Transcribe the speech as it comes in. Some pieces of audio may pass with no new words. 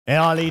In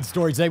our lead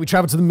story today, we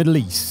travel to the Middle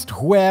East,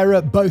 where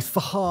both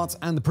the heart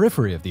and the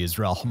periphery of the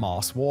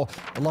Israel-Hamas war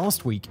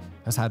last week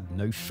has had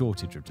no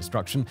shortage of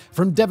destruction,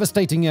 from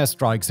devastating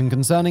airstrikes and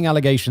concerning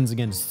allegations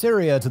against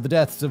Syria to the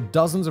deaths of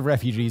dozens of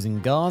refugees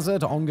in Gaza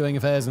to ongoing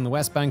affairs in the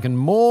West Bank and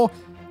more.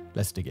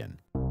 Let's dig in.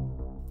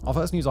 Our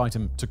first news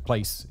item took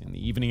place in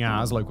the evening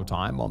hours local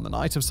time on the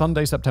night of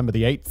Sunday, September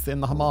the 8th in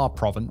the Hama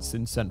province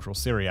in central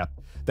Syria.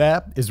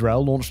 There,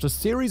 Israel launched a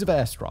series of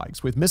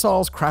airstrikes with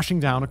missiles crashing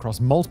down across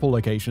multiple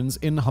locations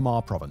in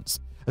Hama province.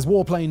 As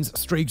warplanes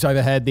streaked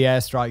overhead, the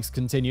airstrikes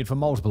continued for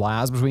multiple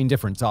hours between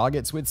different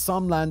targets, with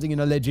some landing in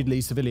allegedly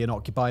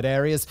civilian-occupied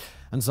areas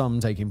and some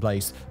taking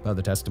place per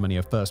the testimony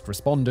of first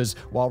responders,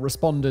 while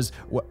responders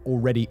were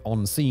already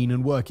on scene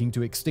and working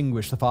to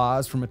extinguish the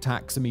fires from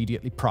attacks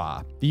immediately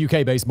prior. The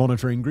UK-based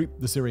monitoring group,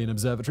 the Syrian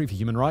Observatory for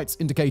Human Rights,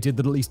 indicated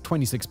that at least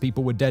 26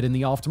 people were dead in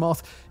the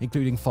aftermath,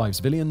 including 5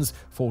 civilians,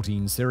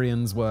 14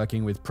 Syrians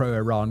working with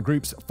pro-Iran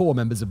groups, 4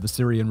 members of the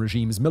Syrian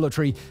regime's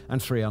military, and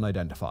 3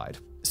 unidentified.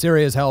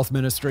 Syria's health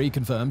ministry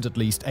confirmed at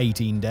least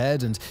 18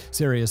 dead, and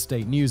Syria's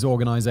state news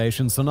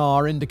organization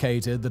Sana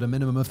indicated that a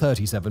minimum of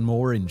 37 more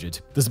were injured.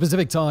 The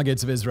specific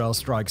targets of Israel's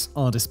strikes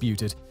are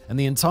disputed, and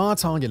the entire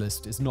target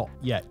list is not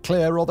yet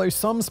clear, although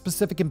some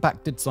specific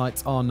impacted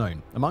sites are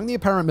known. Among the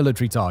apparent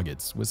military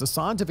targets was a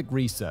scientific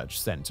research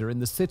center in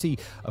the city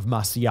of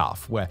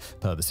Masyaf, where,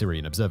 per the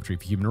Syrian Observatory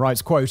for Human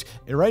Rights, quote,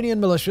 Iranian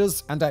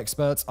militias and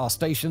experts are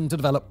stationed to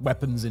develop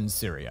weapons in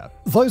Syria.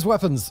 Those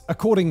weapons,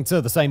 according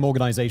to the same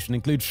organization,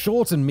 include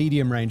short and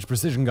medium-range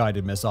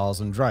precision-guided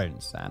missiles and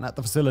drones, and at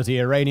the facility,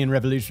 Iranian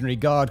Revolutionary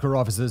Guard Corps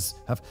officers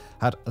have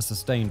had a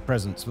sustained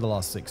presence for the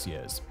last 6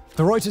 years.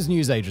 The Reuters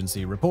news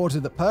agency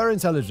reported that per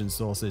intelligence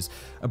sources,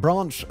 a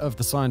branch of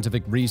the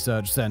scientific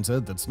research center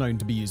that's known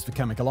to be used for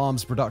chemical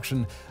arms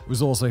production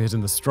was also hit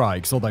in the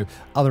strikes, although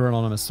other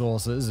anonymous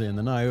sources in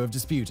the know have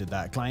disputed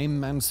that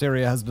claim, and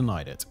Syria has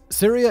denied it.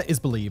 Syria is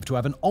believed to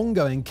have an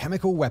ongoing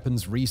chemical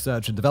weapons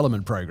research and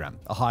development program.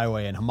 A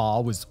highway in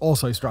Hama was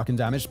also struck and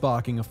damaged,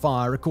 sparking a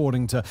fire,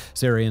 according to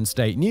Syrian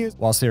state news,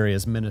 while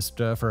Syria's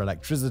Minister for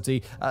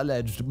Electricity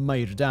alleged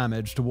major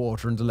damage to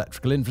water and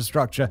electrical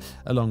infrastructure,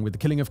 along with the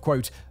killing of,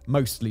 quote,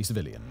 mostly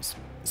civilians.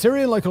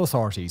 Syrian local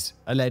authorities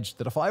alleged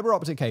that a fiber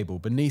optic cable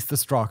beneath the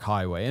struck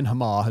highway in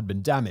Hama had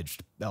been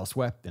damaged.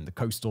 Elsewhere, in the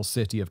coastal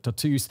city of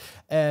Tartus,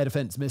 air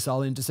defense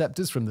missile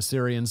interceptors from the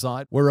Syrian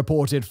side were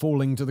reported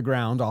falling to the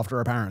ground after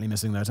apparently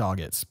missing their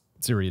targets.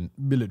 Syrian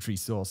military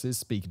sources,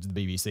 speaking to the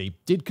BBC,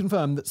 did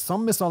confirm that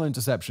some missile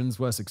interceptions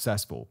were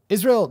successful.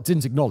 Israel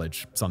didn't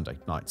acknowledge Sunday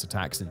night's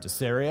attacks into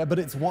Syria, but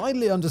it's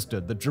widely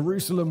understood that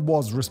Jerusalem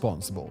was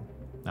responsible.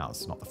 Now,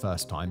 it's not the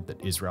first time that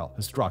Israel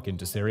has struck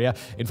into Syria.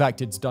 In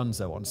fact, it's done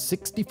so on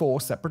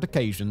 64 separate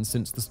occasions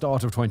since the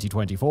start of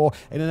 2024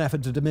 in an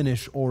effort to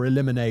diminish or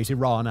eliminate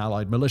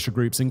Iran-allied militia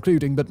groups,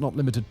 including but not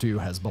limited to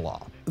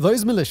Hezbollah.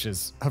 Those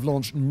militias have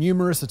launched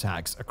numerous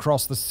attacks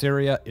across the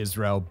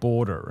Syria-Israel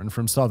border and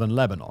from southern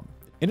Lebanon.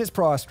 In its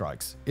prior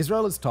strikes,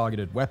 Israel has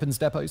targeted weapons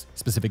depots,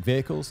 specific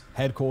vehicles,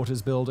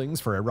 headquarters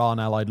buildings for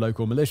Iran-allied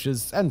local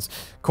militias, and,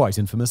 quite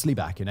infamously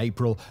back in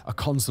April, a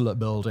consulate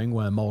building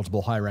where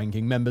multiple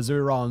high-ranking members of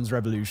Iran's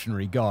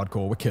Revolutionary Guard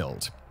Corps were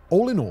killed.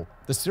 All in all,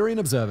 the Syrian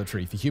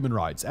Observatory for Human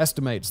Rights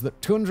estimates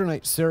that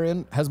 208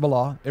 Syrian,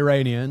 Hezbollah,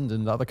 Iranian,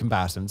 and other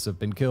combatants have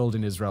been killed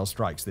in Israel's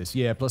strikes this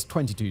year, plus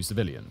 22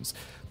 civilians.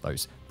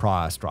 Those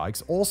prior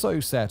strikes also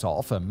set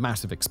off a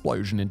massive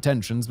explosion in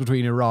tensions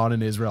between Iran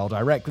and Israel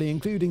directly,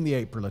 including the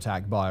April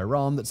attack by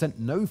Iran that sent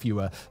no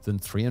fewer than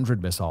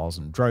 300 missiles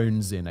and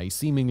drones in a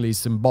seemingly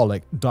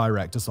symbolic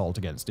direct assault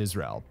against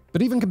Israel.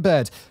 But even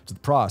compared to the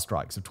prior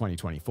strikes of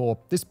 2024,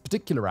 this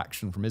particular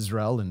action from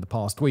Israel in the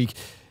past week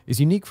is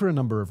unique for a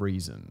number of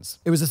reasons.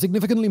 It was a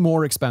significantly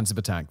more expansive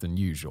attack than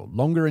usual,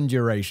 longer in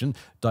duration,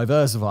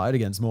 diversified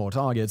against more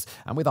targets,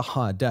 and with a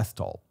higher death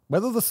toll.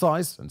 Whether the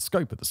size and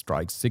scope of the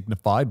strikes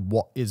signified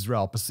what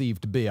Israel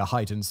perceived to be a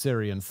heightened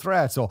Syrian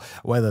threat, or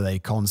whether they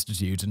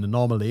constitute an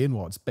anomaly in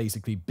what's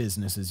basically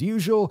business as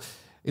usual,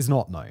 is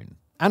not known.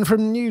 And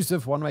from news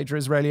of one major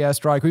Israeli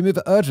airstrike, we move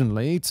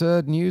urgently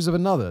to news of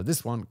another,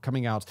 this one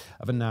coming out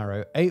of a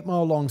narrow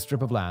 8-mile-long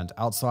strip of land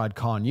outside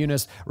Khan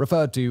Yunis,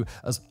 referred to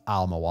as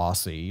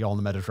Al-Mawasi, on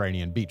the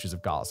Mediterranean beaches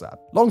of Gaza.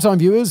 Longtime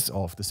viewers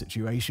of The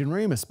Situation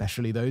Room,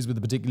 especially those with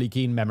a particularly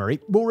keen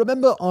memory, will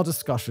remember our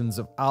discussions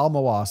of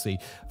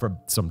Al-Mawasi from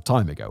some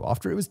time ago,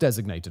 after it was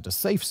designated a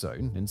safe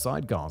zone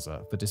inside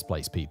Gaza for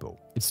displaced people.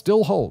 It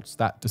still holds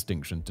that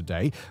distinction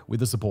today,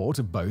 with the support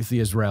of both the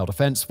Israel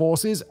Defense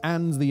Forces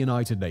and the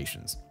United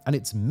Nations. And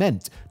it's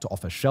meant to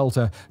offer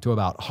shelter to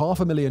about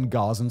 500,000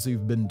 Gazans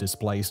who've been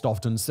displaced,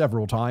 often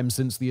several times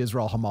since the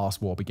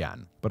Israel-Hamas war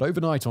began. But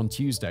overnight on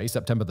Tuesday,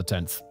 September the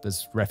 10th,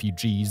 as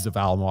refugees of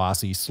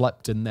Al-Mawasi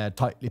slept in their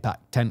tightly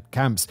packed tent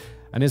camps,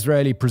 an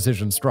Israeli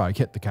precision strike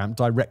hit the camp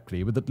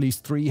directly with at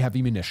least 3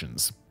 heavy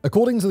munitions.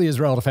 According to the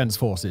Israel Defense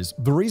Forces,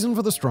 the reason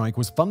for the strike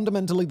was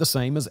fundamentally the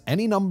same as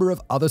any number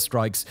of other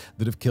strikes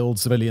that have killed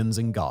civilians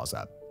in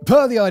Gaza.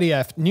 Per the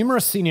IDF,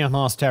 numerous senior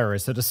Hamas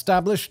terrorists had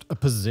established a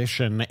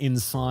position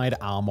inside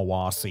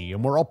al-Mawasi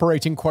and were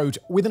operating, quote,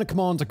 within a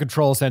command and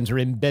control center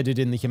embedded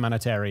in the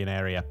humanitarian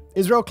area.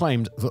 Israel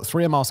claimed that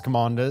 3 Hamas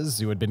commanders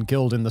who had been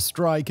killed in the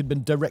strike had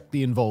been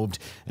directly involved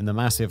in the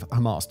massive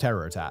Hamas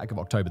terror attack of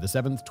October the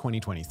 7th,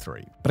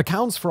 2023. But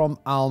accounts from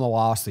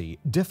al-Mawasi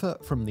differ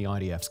from the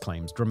IDF's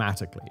claims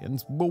dramatically,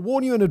 and we'll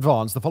warn you in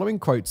advance, the following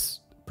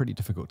quotes pretty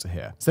difficult to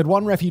hear. Said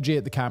one refugee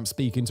at the camp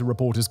speaking to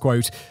reporters,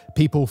 quote,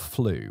 people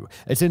flew.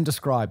 It's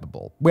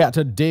indescribable. We had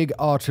to dig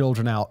our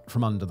children out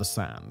from under the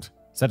sand.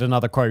 Said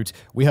another, quote,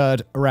 we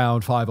heard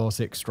around 5 or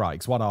 6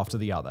 strikes, one after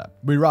the other.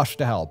 We rushed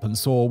to help and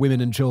saw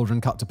women and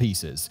children cut to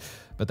pieces,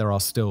 but there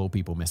are still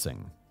people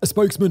missing. A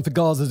spokesman for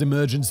Gaza's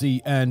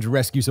Emergency and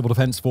Rescue Civil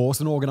Defense Force,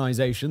 an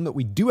organization that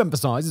we do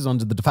emphasize is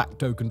under the de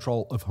facto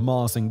control of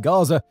Hamas in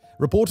Gaza,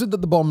 reported that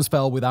the bombs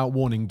fell without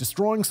warning,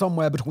 destroying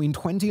somewhere between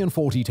 20 and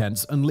 40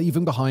 tents and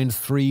leaving behind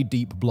 3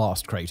 deep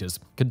blast craters.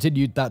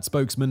 Continued that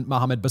spokesman,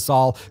 Mohammed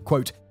Basal,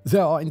 quote,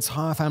 there are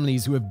entire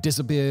families who have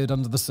disappeared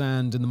under the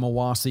sand in the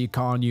Mawasi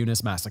Khan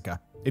Yunis massacre.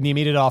 In the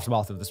immediate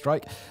aftermath of the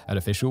strike, an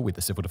official with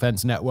the Civil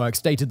Defense Network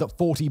stated that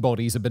 40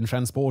 bodies had been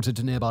transported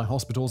to nearby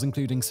hospitals,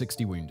 including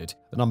 60 wounded.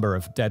 The number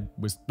of dead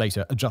was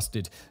later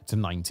adjusted to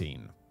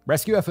 19.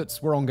 Rescue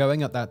efforts were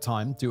ongoing at that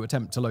time to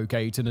attempt to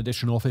locate an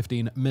additional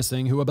 15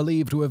 missing who are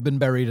believed to have been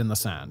buried in the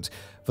sand.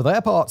 For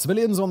their part,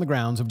 civilians on the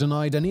ground have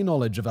denied any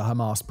knowledge of a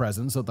Hamas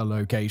presence at the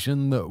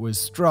location that was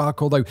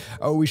struck, although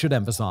we should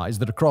emphasize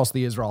that across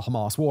the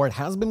Israel-Hamas war, it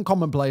has been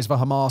commonplace for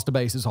Hamas to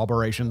base its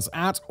operations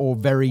at or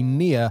very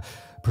near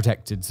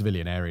protected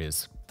civilian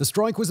areas. The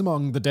strike was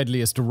among the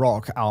deadliest to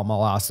rock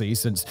al-Mawasi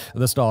since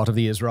the start of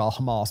the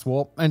Israel-Hamas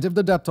war, and if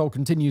the death toll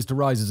continues to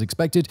rise as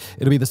expected,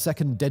 it'll be the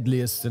second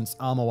deadliest since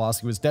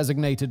al-Mawasi was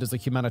designated as a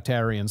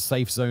humanitarian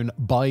safe zone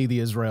by the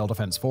Israel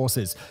Defense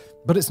Forces.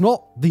 But it's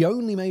not the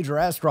only major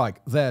airstrike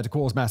there to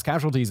cause mass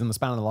casualties in the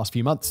span of the last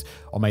few months.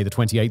 On May the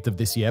 28th of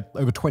this year,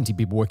 over 20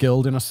 people were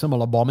killed in a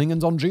similar bombing,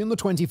 and on June the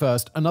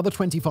 21st, another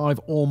 25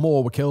 or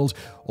more were killed,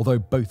 although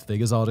both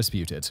figures are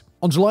disputed.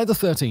 On July the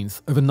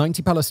 13th, over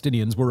 90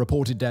 Palestinians were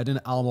reported dead in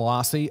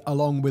al-Mawasi,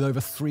 along with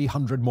over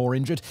 300 more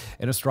injured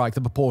in a strike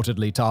that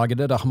purportedly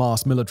targeted a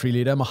Hamas military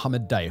leader,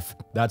 Mohammed Daif.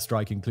 That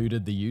strike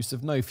included the use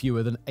of no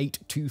fewer than 8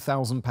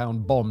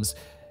 2,000-pound bombs.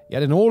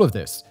 Yet in all of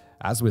this,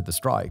 as with the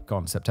strike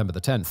on September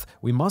the 10th,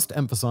 we must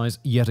emphasize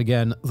yet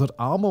again that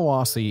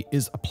al-Mawasi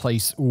is a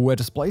place where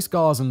displaced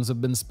Gazans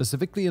have been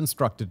specifically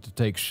instructed to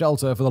take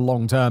shelter for the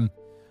long term.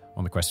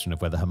 On the question of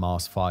whether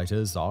Hamas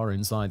fighters are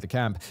inside the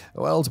camp,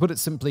 well, to put it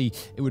simply,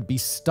 it would be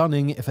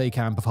stunning if a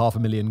camp of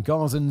 500,000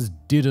 Gazans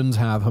didn't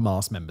have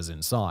Hamas members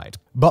inside.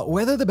 But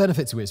whether the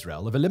benefit to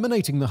Israel of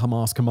eliminating the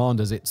Hamas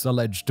commanders it's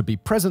alleged to be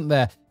present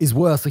there is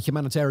worth the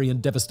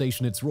humanitarian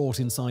devastation it's wrought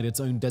inside its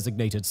own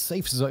designated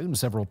safe zone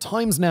several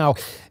times now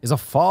is a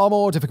far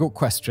more difficult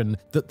question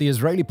that the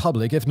Israeli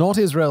public, if not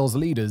Israel's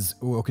leaders,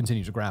 will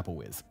continue to grapple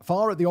with.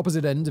 Far at the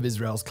opposite end of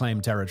Israel's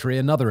claimed territory,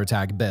 another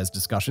attack bears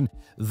discussion,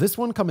 this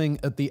one coming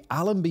at the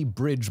Allenby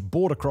Bridge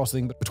border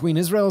crossing between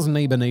Israel's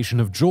neighbor nation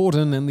of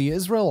Jordan and the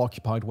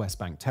Israel-occupied West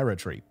Bank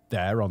territory.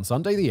 There, on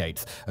Sunday the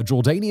 8th, a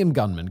Jordanian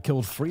gunman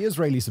killed 3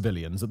 Israeli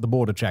civilians at the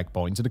border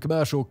checkpoint in a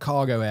commercial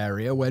cargo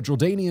area where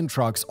Jordanian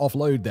trucks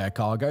offload their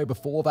cargo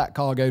before that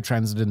cargo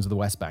transited into the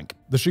West Bank.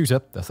 The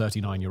shooter, the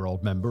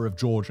 39-year-old member of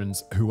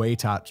Georgians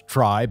Huaytat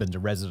tribe and a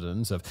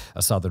resident of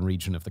a southern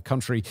region of the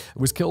country,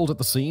 was killed at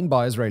the scene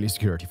by Israeli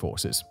security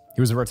forces. He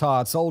was a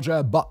retired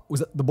soldier, but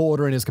was at the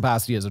border in his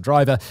capacity as a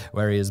driver,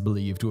 where he is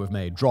believed to have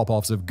made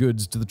drop-offs of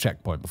goods to the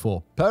checkpoint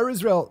before. Per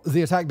Israel,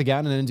 the attack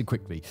began and ended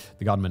quickly.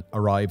 The gunman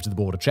arrived at the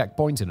border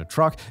checkpoint in a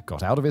truck,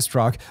 got out of his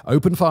truck,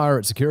 opened fire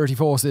at security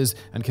forces,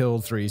 and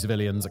killed 3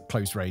 civilians at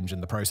close range in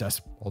the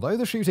process. Although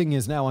the shooting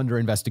is now under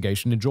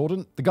investigation in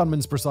Jordan, the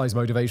gunman's precise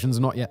motivations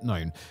are not yet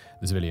known.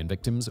 The civilian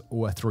victims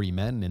were 3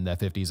 men in their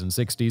 50s and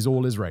 60s,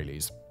 all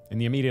Israelis. In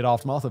the immediate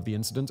aftermath of the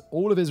incident,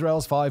 all of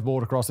Israel's 5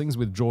 border crossings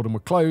with Jordan were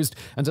closed,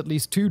 and at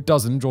least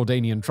 24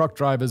 Jordanian truck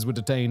drivers were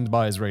detained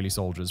by Israeli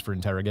soldiers for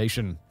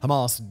interrogation.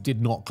 Hamas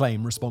did not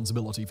claim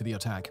responsibility for the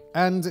attack.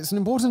 And it's an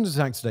important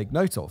attack to take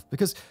note of,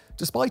 because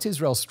despite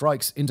Israel's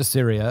strikes into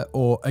Syria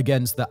or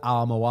against the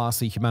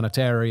al-Mawasi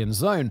humanitarian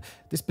zone,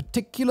 this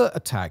particular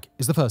attack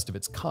is the first of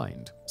its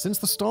kind. Since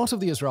the start of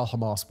the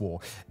Israel-Hamas war,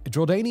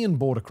 Jordanian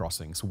border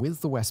crossings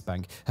with the West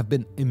Bank have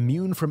been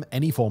immune from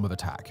any form of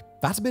attack.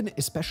 That's been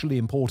especially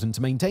important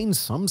to maintain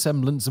some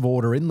semblance of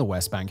order in the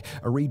West Bank,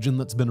 a region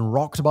that's been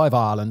rocked by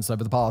violence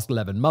over the past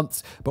 11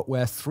 months, but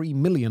where 3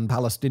 million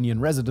Palestinian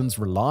residents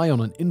rely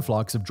on an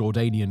influx of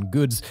Jordanian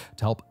goods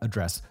to help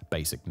address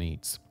basic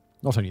needs.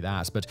 Not only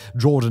that, but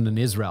Jordan and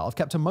Israel have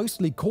kept a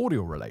mostly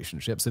cordial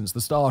relationship since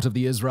the start of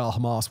the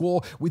Israel-Hamas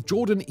war, with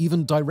Jordan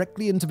even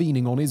directly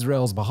intervening on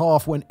Israel's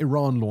behalf when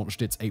Iran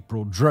launched its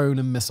April drone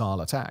and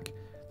missile attack.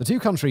 The two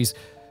countries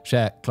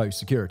share close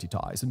security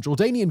ties, and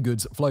Jordanian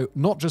goods flow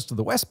not just to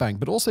the West Bank,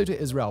 but also to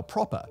Israel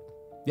proper.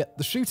 Yet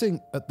the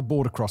shooting at the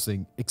border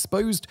crossing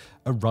exposed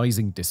a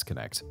rising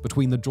disconnect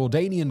between the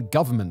Jordanian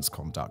government's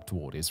conduct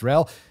toward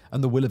Israel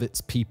and the will of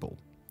its people.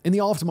 In the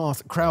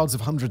aftermath, crowds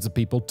of hundreds of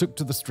people took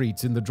to the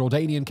streets in the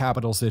Jordanian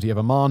capital city of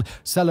Amman,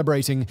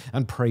 celebrating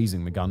and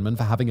praising the gunmen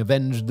for having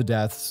avenged the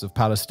deaths of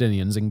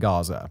Palestinians in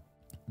Gaza.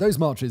 Those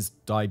marches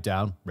died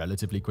down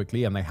relatively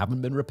quickly and they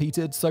haven't been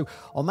repeated, so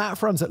on that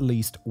front at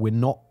least, we're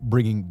not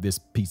bringing this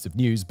piece of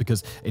news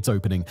because it's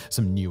opening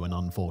some new and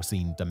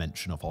unforeseen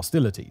dimension of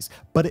hostilities.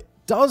 But it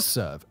does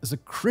serve as a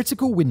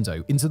critical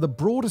window into the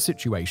broader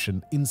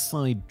situation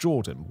inside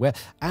Jordan, where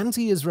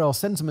anti-Israel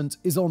sentiment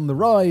is on the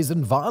rise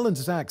and violent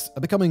attacks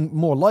are becoming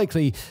more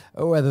likely,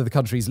 whether the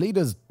country's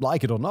leaders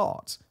like it or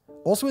not.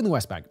 Also in the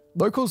West Bank,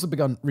 locals have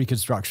begun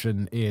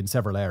reconstruction in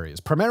several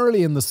areas,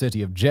 primarily in the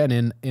city of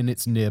Jenin in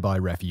its nearby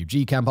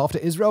refugee camp after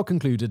Israel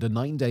concluded a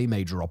 9-day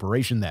major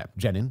operation there.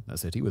 Jenin, a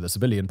city with a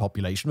civilian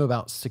population of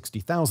about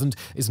 60,000,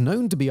 is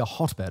known to be a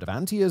hotbed of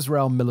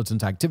anti-Israel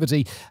militant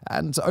activity,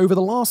 and over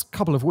the last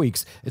couple of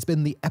weeks, it's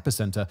been the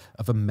epicenter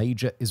of a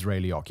major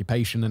Israeli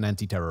occupation and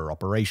anti-terror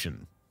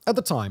operation. At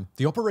the time,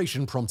 the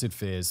operation prompted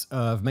fears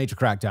of major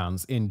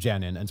crackdowns in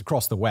Jenin and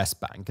across the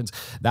West Bank, and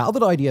now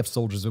that IDF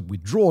soldiers have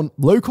withdrawn,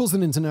 locals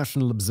and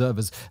international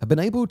observers have been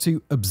able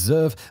to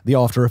observe the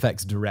after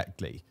effects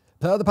directly.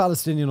 Per the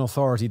Palestinian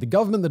Authority, the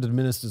government that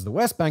administers the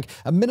West Bank,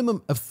 a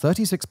minimum of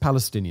 36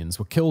 Palestinians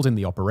were killed in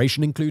the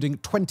operation, including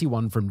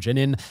 21 from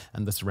Jenin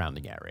and the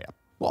surrounding area.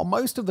 While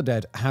most of the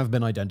dead have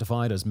been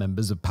identified as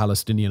members of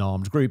Palestinian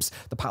armed groups,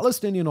 the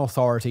Palestinian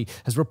Authority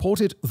has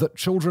reported that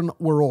children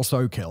were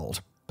also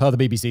killed. Per the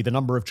BBC, the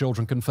number of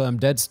children confirmed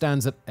dead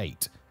stands at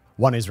 8.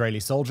 One Israeli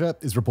soldier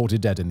is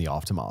reported dead in the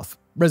aftermath.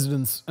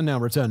 Residents are now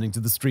returning to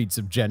the streets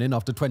of Jenin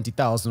after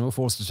 20,000 were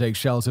forced to take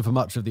shelter for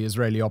much of the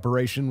Israeli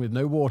operation with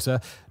no water,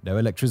 no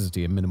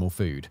electricity and minimal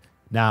food.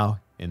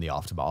 Now, in the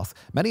aftermath,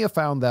 many have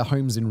found their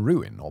homes in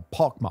ruin or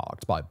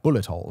pockmarked by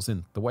bullet holes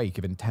in the wake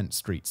of intense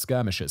street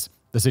skirmishes.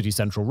 The city's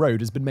central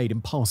road has been made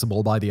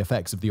impassable by the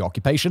effects of the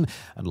occupation,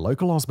 and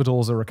local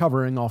hospitals are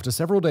recovering after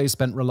several days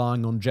spent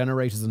relying on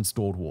generators and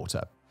stored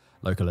water.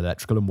 Local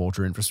electrical and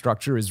water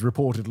infrastructure is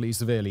reportedly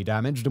severely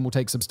damaged and will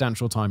take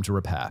substantial time to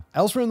repair.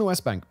 Elsewhere in the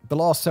West Bank, the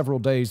last several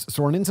days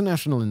saw an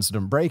international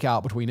incident break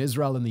out between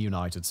Israel and the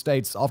United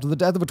States after the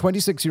death of a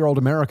 26-year-old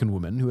American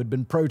woman who had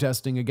been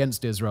protesting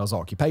against Israel's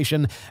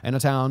occupation in a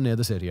town near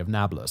the city of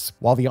Nablus.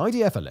 While the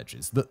IDF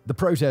alleges that the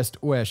protest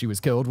where she was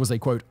killed was a,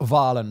 quote,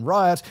 violent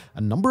riot,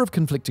 a number of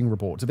conflicting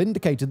reports have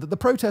indicated that the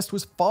protest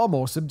was far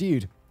more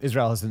subdued.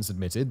 Israel has since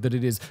admitted that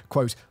it is,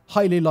 quote,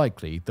 highly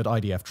likely that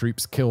IDF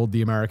troops killed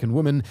the American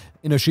woman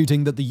in a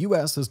shooting that the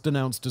US has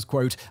denounced as,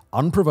 quote,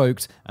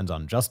 unprovoked and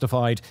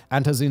unjustified,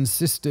 and has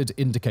insisted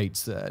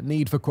indicates a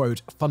need for,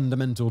 quote,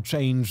 fundamental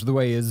change the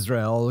way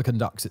Israel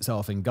conducts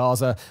itself in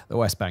Gaza, the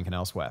West Bank and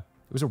elsewhere.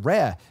 It was a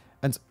rare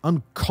and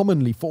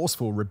uncommonly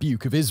forceful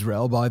rebuke of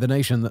Israel by the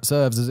nation that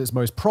serves as its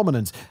most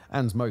prominent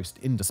and most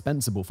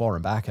indispensable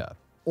foreign backer.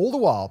 All the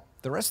while,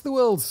 the rest of the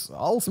world's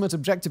ultimate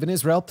objective in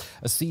Israel,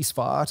 a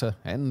ceasefire to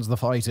end the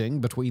fighting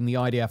between the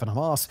IDF and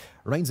Hamas,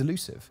 remains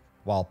elusive.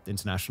 While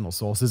international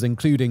sources,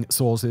 including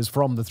sources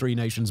from the three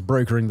nations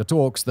brokering the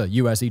talks, the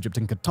US, Egypt,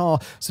 and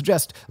Qatar,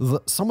 suggest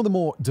that some of the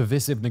more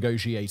divisive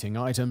negotiating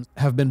items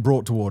have been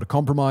brought toward a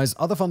compromise,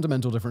 other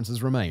fundamental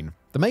differences remain.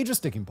 The major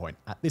sticking point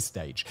at this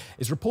stage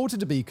is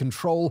reported to be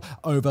control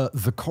over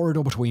the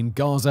corridor between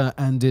Gaza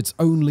and its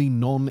only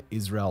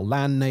non-Israel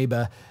land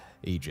neighbor,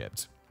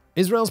 Egypt.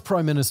 Israel's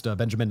Prime Minister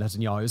Benjamin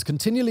Netanyahu has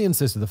continually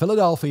insisted that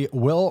Philadelphia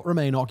will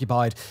remain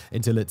occupied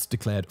until it's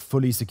declared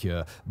fully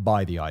secure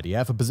by the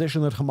IDF, a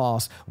position that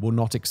Hamas will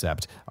not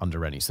accept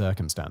under any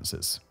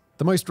circumstances.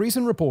 The most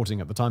recent reporting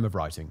at the time of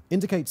writing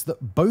indicates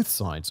that both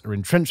sides are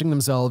entrenching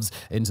themselves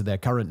into their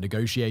current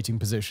negotiating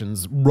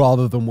positions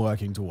rather than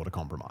working toward a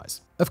compromise.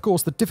 Of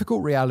course, the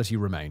difficult reality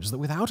remains that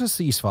without a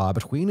ceasefire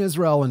between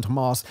Israel and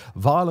Hamas,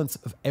 violence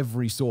of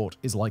every sort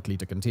is likely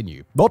to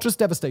continue. Not just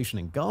devastation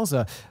in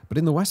Gaza, but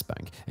in the West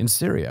Bank, in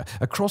Syria,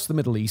 across the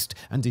Middle East,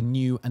 and in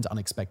new and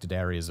unexpected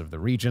areas of the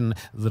region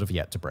that have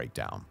yet to break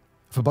down.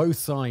 For both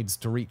sides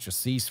to reach a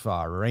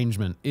ceasefire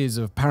arrangement is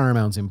of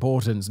paramount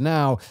importance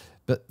now,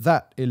 but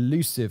that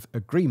elusive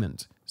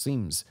agreement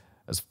seems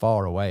as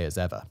far away as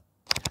ever.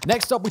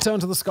 Next up, we turn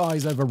to the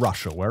skies over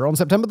Russia, where on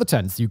September the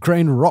 10th,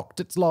 Ukraine rocked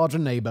its larger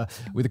neighbor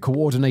with a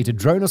coordinated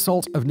drone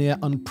assault of near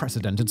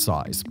unprecedented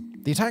size.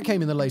 The attack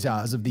came in the late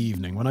hours of the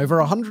evening when over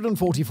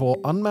 144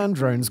 unmanned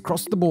drones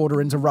crossed the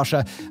border into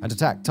Russia and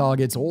attacked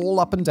targets all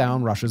up and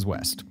down Russia's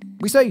west.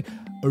 We say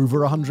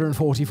over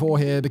 144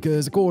 here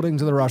because, according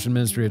to the Russian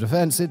Ministry of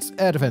Defense, its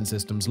air defense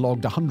systems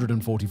logged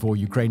 144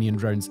 Ukrainian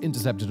drones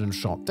intercepted and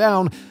shot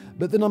down,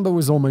 but the number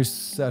was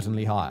almost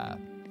certainly higher.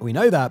 We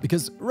know that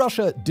because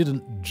Russia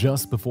didn't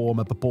just perform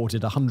a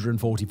purported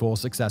 144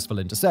 successful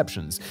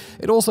interceptions.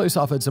 It also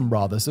suffered some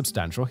rather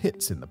substantial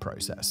hits in the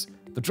process.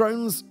 The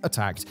drones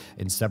attacked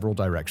in several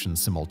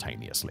directions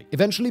simultaneously,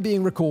 eventually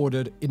being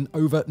recorded in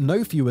over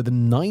no fewer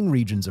than 9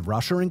 regions of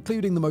Russia,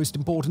 including the most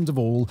important of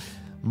all,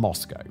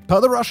 Moscow.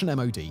 Per the Russian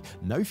MOD,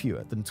 no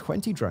fewer than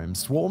 20 drones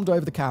swarmed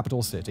over the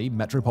capital city,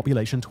 metro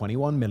population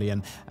 21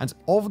 million, and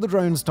of the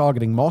drones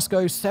targeting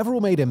Moscow,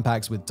 several made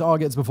impacts with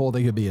targets before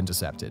they could be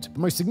intercepted. The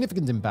most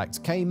significant impacts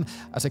came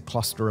at a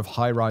cluster of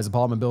high-rise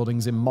apartment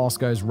buildings in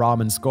Moscow's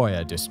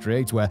Ramenskoye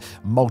district, where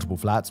multiple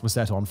flats were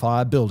set on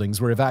fire,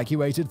 buildings were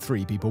evacuated,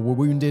 3 people were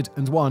wounded,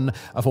 and one,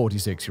 a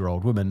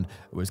 46-year-old woman,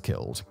 was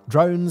killed.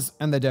 Drones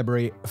and their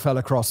debris fell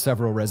across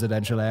several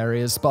residential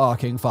areas,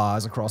 sparking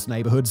fires across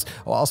neighborhoods,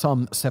 while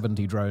some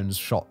 70 drones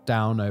shot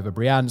down over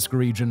Bryansk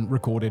region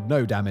recorded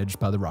no damage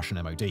per the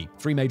Russian MOD.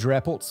 3 major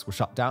airports were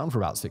shut down for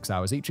about 6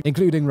 hours each,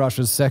 including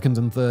Russia's second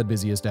and third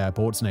busiest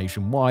airports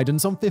nationwide,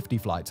 and some 50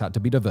 flights had to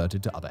be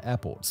diverted to other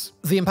airports.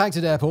 The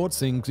impacted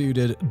airports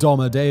included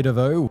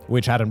Domodedovo,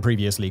 which hadn't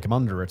previously come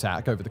under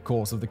attack over the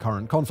course of the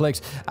current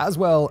conflict, as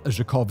well as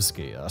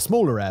Zhukovsky, a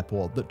smaller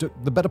airport that took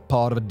the better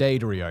part of a day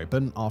to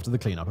reopen after the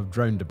cleanup of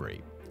drone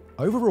debris.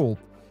 Overall,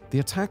 the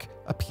attack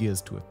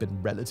appears to have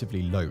been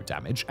relatively low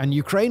damage, and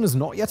Ukraine has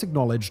not yet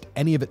acknowledged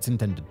any of its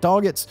intended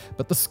targets,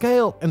 but the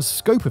scale and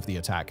scope of the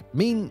attack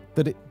mean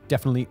that it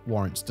definitely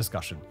warrants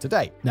discussion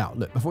today. Now,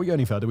 look, before we go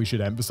any further, we should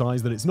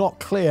emphasize that it's not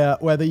clear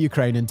whether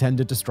Ukraine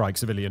intended to strike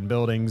civilian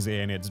buildings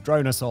in its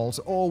drone assault,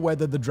 or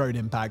whether the drone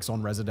impacts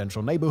on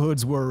residential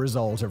neighborhoods were a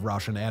result of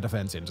Russian air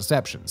defense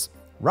interceptions.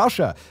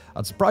 Russia,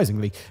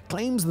 unsurprisingly,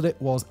 claims that it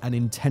was an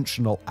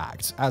intentional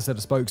act. As said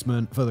a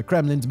spokesman for the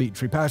Kremlin,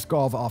 Dmitry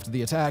Peskov, after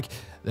the attack,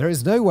 there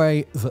is no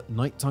way that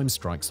nighttime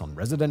strikes on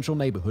residential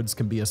neighborhoods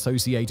can be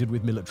associated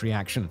with military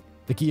action.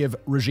 The Kiev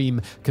regime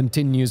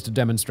continues to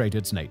demonstrate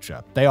its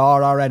nature. They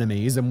are our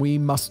enemies, and we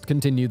must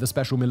continue the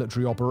special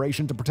military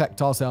operation to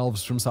protect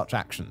ourselves from such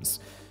actions.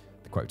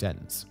 Quote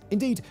ends.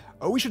 Indeed,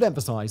 we should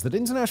emphasize that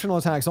international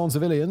attacks on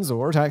civilians,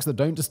 or attacks that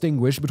don't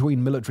distinguish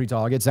between military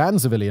targets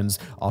and civilians,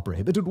 are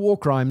prohibited war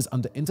crimes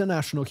under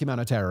international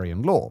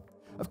humanitarian law.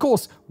 Of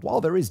course,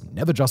 while there is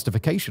never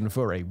justification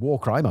for a war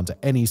crime under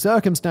any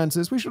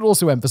circumstances, we should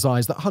also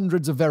emphasize that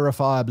hundreds of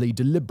verifiably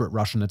deliberate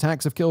Russian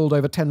attacks have killed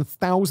over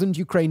 10,000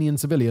 Ukrainian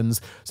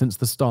civilians since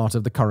the start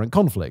of the current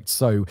conflict,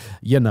 so,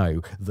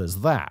 there's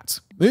that.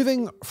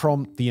 Moving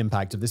from the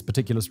impact of this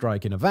particular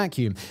strike in a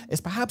vacuum, it's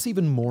perhaps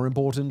even more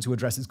important to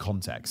address its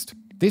context.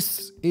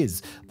 This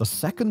is the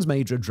second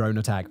major drone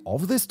attack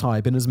of this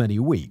type in as many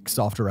weeks,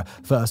 after a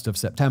 1st of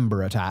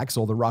September attack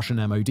saw the Russian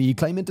MOD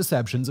claim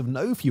interceptions of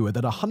no fewer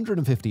than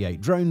 158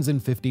 drones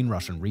in 15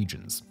 Russian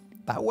regions.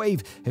 That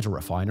wave hit a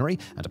refinery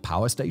and a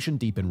power station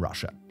deep in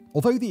Russia.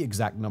 Although the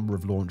exact number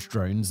of launched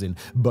drones in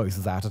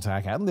both that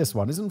attack and this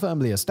one isn't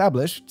firmly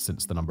established,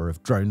 since the number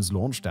of drones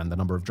launched and the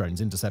number of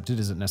drones intercepted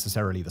isn't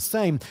necessarily the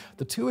same,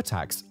 the 2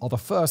 attacks are the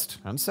first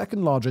and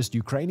second largest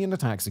Ukrainian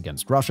attacks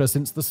against Russia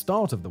since the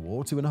start of the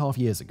war 2.5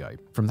 years ago.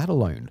 From that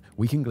alone,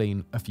 we can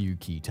glean a few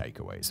key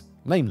takeaways.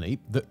 Namely,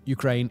 that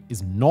Ukraine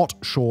is not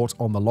short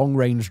on the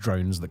long-range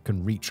drones that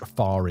can reach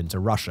far into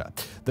Russia,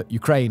 that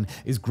Ukraine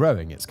is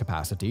growing its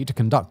capacity to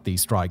conduct these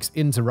strikes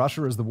into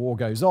Russia as the war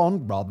goes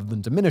on, rather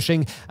than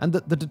diminishing, and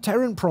that the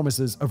deterrent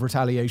promises of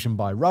retaliation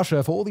by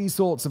Russia for these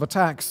sorts of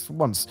attacks,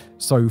 once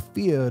so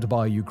feared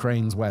by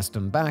Ukraine's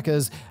Western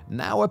backers,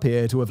 now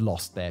appear to have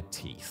lost their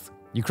teeth.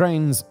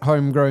 Ukraine's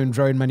homegrown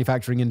drone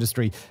manufacturing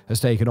industry has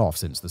taken off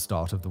since the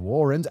start of the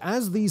war, and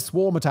as these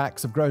swarm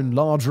attacks have grown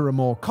larger and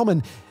more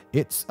common,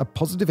 it's a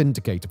positive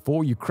indicator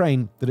for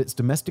Ukraine that its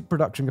domestic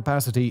production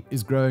capacity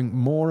is growing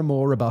more and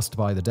more robust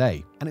by the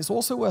day. And it's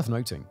also worth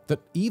noting that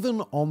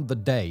even on the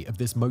day of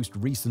this most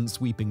recent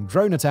sweeping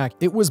drone attack,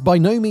 it was by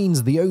no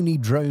means the only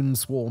drone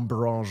swarm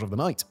barrage of the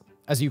night.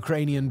 As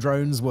Ukrainian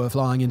drones were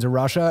flying into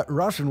Russia,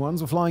 Russian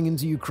ones were flying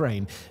into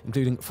Ukraine,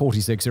 including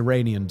 46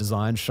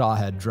 Iranian-designed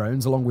Shahed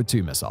drones along with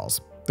 2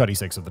 missiles.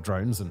 36 of the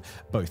drones and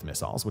both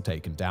missiles were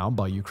taken down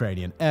by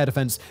Ukrainian air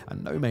defense,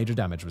 and no major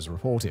damage was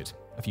reported.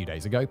 A few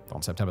days ago,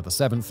 on September the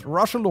 7th,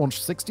 Russia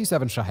launched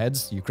 67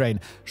 Shaheds. Ukraine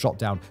shot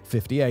down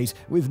 58,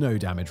 with no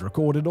damage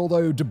recorded,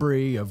 although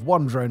debris of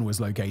 1 drone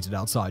was located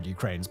outside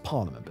Ukraine's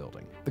parliament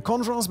building. The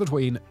contrast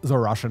between the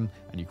Russian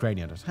and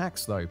Ukrainian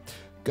attacks, though,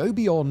 go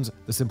beyond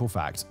the simple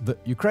fact that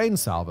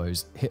Ukraine's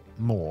salvos hit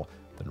more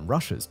than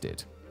Russia's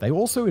did. They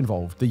also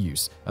involved the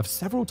use of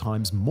several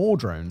times more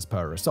drones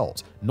per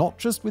assault, not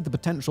just with the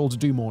potential to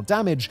do more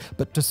damage,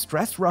 but to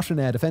stress Russian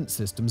air defense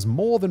systems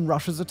more than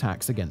Russia's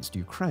attacks against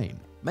Ukraine.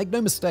 Make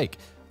no mistake,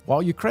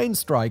 while Ukraine's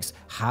strikes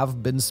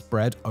have been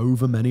spread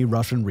over many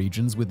Russian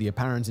regions with the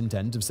apparent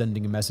intent of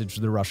sending a message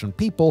to the Russian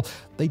people,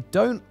 they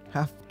don't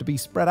have to be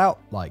spread out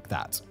like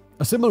that.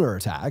 A similar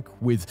attack,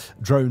 with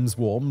drone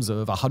swarms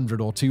of 100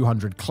 or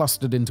 200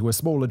 clustered into a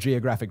smaller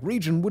geographic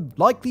region, would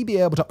likely be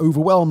able to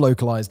overwhelm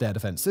localized air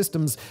defense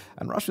systems,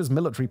 and Russia's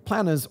military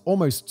planners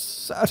almost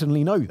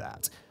certainly know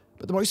that.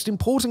 But the most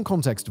important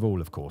context of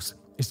all, of course,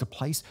 is to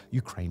place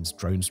Ukraine's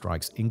drone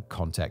strikes in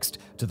context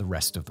to the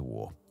rest of the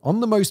war. On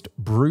the most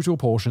brutal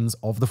portions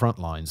of the front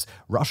lines,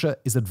 Russia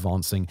is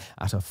advancing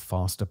at a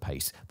faster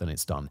pace than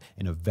it's done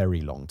in a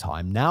very long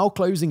time, now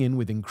closing in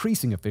with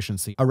increasing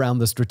efficiency around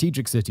the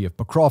strategic city of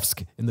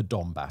Pokrovsk in the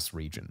Donbass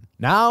region.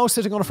 Now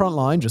sitting on a front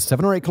line just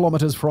 7 or 8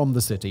 kilometers from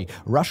the city,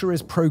 Russia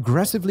is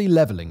progressively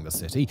leveling the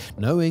city,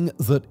 knowing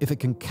that if it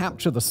can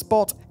capture the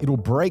spot, it'll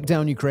break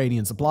down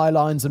Ukrainian supply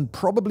lines and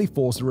probably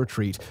force a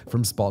retreat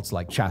from spots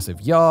like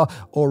Chasiv Yar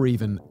or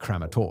even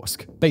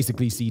Kramatorsk,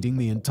 basically ceding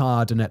the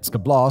entire Donetsk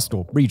Oblast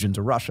or region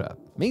to Russia.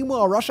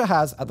 Meanwhile, Russia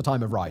has, at the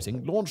time of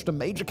writing, launched a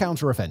major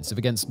counteroffensive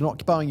against an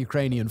occupying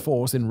Ukrainian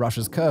force in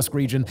Russia's Kursk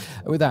region,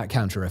 with that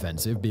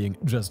counteroffensive being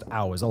just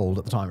hours old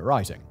at the time of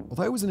writing.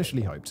 Although it was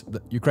initially hoped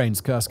that Ukraine's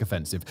Kursk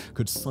offensive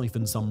could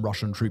siphon some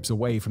Russian troops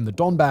away from the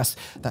Donbass,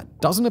 that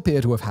doesn't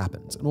appear to have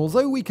happened. And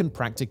although we can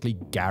practically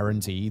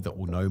guarantee that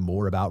we'll know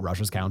more about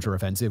Russia's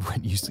counteroffensive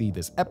when you see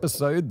this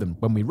episode than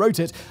when we wrote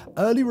it,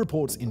 early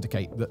reports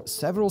indicate that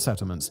several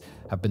settlements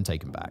have been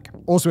taken back.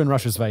 Also in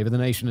Russia's favor, the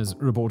nation has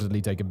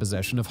reportedly taken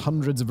possession of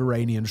hundreds of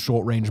Iranian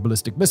short-range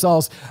ballistic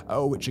missiles,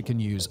 which it can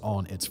use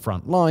on its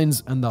front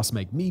lines, and thus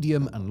make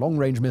medium and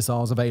long-range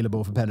missiles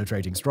available for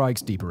penetrating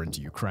strikes deeper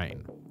into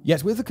Ukraine.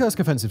 Yet with the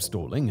Kursk offensive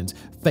stalling and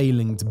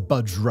failing to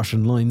budge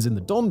Russian lines in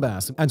the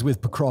Donbass, and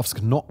with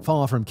Pokrovsk not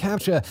far from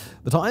capture,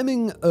 the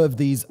timing of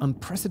these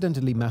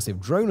unprecedentedly massive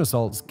drone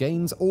assaults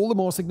gains all the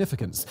more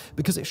significance,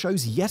 because it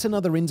shows yet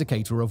another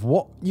indicator of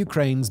what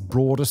Ukraine's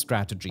broader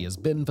strategy has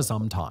been for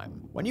some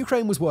time. When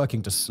Ukraine was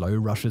working to slow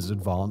Russia's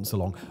advance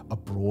along a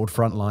broad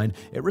front line,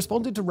 it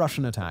responded to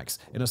Russian attacks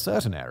in a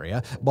certain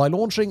area by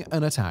launching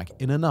an attack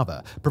in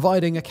another,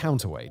 providing a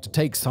counterweight to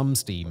take some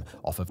steam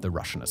off of the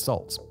Russian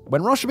assaults.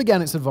 When Russia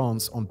began its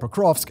advance on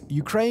Pokrovsk,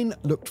 Ukraine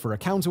looked for a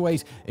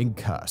counterweight in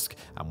Kursk,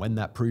 and when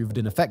that proved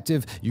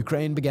ineffective,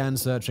 Ukraine began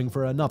searching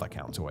for another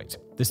counterweight,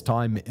 this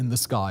time in the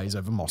skies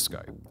over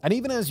Moscow. And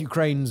even as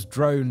Ukraine's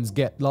drones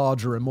get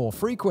larger and more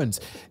frequent,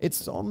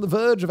 it's on the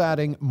verge of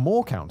adding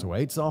more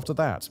counterweights after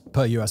that.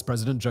 Per US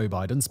President Joe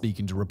Biden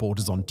speaking to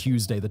reporters on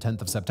Tuesday, the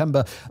 10th of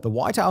September, the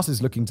White House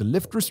is looking to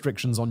lift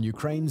restrictions on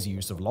Ukraine's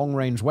use of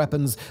long-range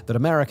weapons that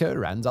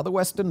America and other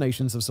Western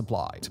nations have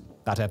supplied.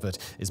 That effort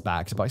is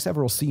backed by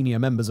several senior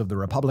members of the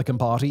Republican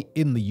Party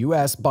in the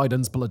US,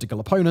 Biden's political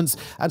opponents,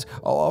 and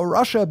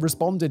Russia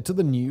responded to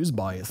the news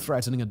by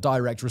threatening a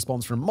direct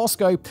response from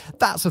Moscow.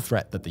 That's a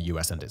threat that the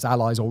US and its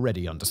allies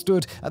already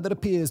understood, and that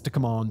appears to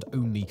command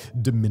only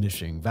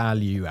diminishing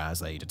value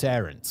as a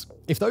deterrent.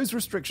 If those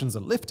restrictions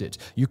are lifted,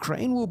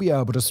 Ukraine will be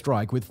able to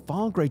strike with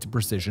far greater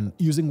precision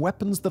using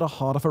weapons that are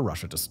harder for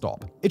Russia to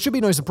stop. It should be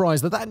no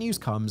surprise that that news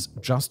comes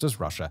just as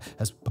Russia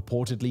has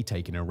purportedly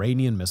taken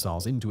Iranian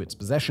missiles into its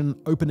possession,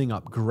 opening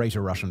up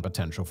greater Russian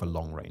potential for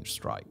long-range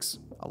strikes.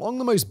 Along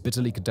the most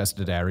bitterly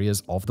contested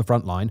areas of the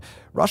front line,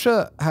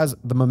 Russia has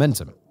the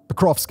momentum.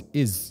 Pokrovsk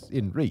is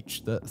in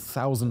reach. The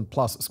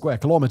 1,000-plus square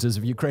kilometers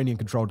of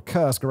Ukrainian-controlled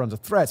Kursk are under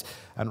threat,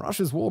 and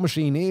Russia's war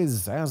machine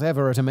is, as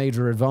ever, at a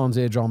major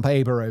advantage on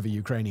paper over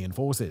Ukrainian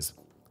forces.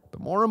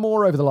 But more and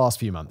more over the last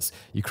few months,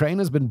 Ukraine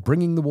has been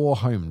bringing the war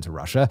home to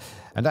Russia,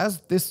 and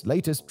as this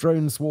latest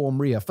drone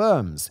swarm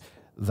reaffirms,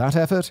 that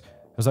effort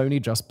has only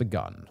just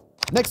begun.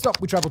 Next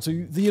up, we travel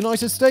to the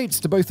United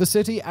States, to both the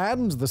city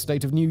and the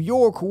state of New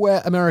York,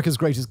 where America's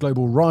greatest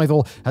global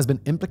rival has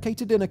been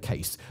implicated in a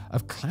case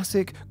of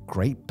classic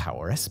great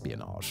power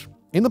espionage.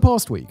 In the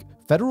past week,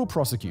 federal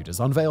prosecutors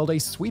unveiled a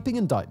sweeping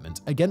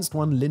indictment against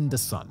one Linda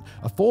Sun,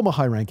 a former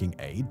high-ranking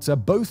aide to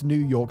both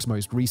New York's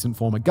most recent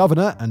former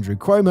governor, Andrew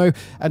Cuomo,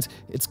 and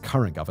its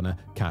current governor,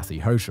 Kathy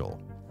Hochul.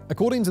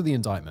 According to the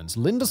indictment,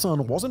 Linda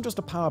Sun wasn't just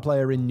a power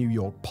player in New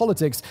York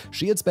politics,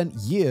 she had spent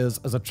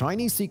years as a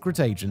Chinese secret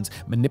agent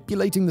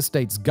manipulating the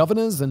state's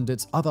governors and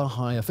its other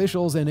high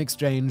officials in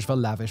exchange for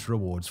lavish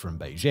rewards from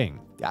Beijing.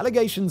 The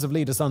allegations of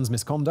Linda Sun's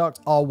misconduct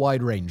are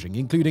wide-ranging,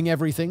 including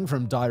everything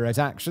from direct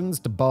actions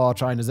to bar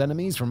China's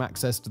enemies from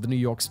access to the New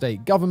York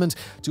state government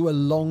to a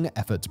long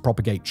effort to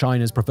propagate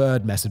China's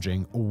preferred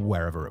messaging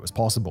wherever it was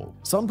possible.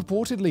 Sun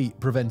purportedly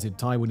prevented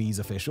Taiwanese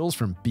officials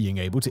from being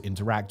able to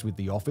interact with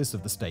the office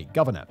of the state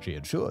governor. She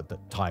ensured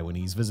that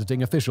Taiwanese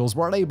visiting officials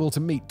were unable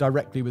to meet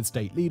directly with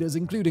state leaders,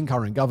 including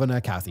current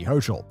governor Kathy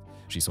Hochul.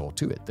 She saw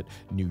to it that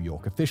New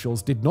York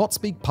officials did not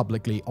speak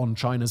publicly on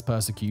China's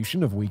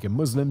persecution of Uyghur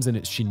Muslims in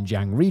its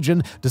Xinjiang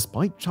region,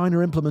 despite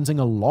China implementing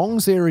a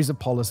long series of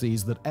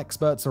policies that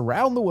experts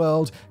around the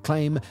world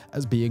claim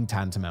as being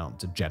tantamount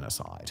to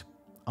genocide.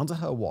 Under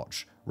her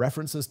watch,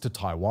 references to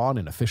Taiwan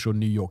in official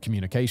New York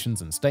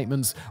communications and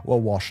statements were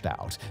washed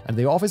out, and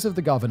the office of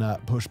the governor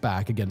pushed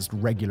back against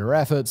regular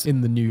efforts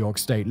in the New York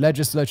state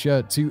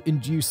legislature to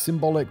induce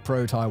symbolic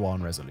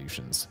pro-Taiwan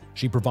resolutions.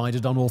 She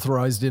provided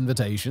unauthorized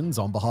invitations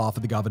on behalf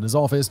of the governor's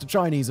office to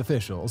Chinese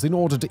officials in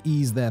order to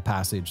ease their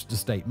passage to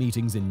state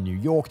meetings in New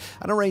York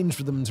and arrange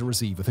for them to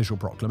receive official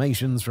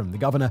proclamations from the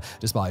governor,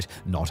 despite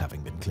not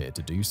having been cleared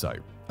to do so.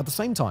 At the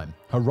same time,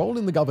 her role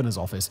in the governor's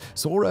office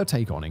saw her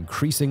take on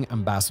increasing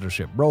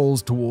ambassadorship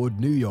roles towards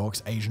toward New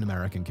York's Asian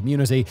American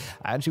community,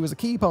 and she was a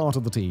key part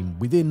of the team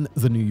within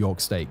the New York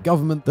state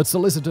government that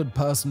solicited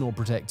personal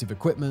protective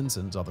equipment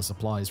and other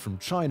supplies from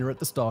China at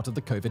the start of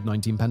the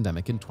COVID-19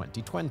 pandemic in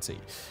 2020.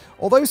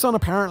 Although Sun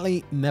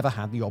apparently never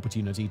had the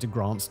opportunity to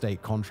grant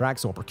state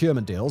contracts or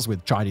procurement deals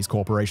with Chinese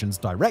corporations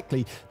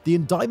directly, the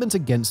indictment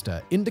against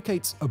her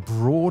indicates a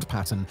broad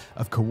pattern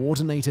of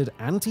coordinated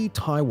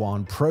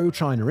anti-Taiwan,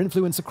 pro-China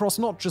influence across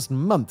not just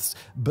months,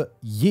 but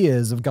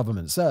years of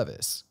government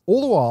service.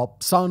 All the while,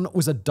 Sun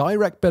was a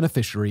direct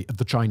beneficiary of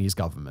the Chinese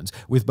government,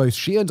 with both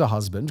she and her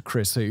husband,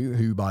 Chris Hu,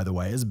 who, by the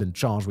way, has been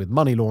charged with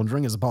money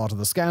laundering as a part of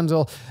the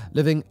scandal,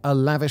 living a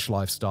lavish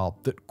lifestyle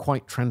that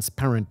quite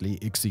transparently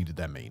exceeded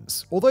their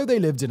means. Although they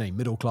lived in a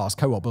middle-class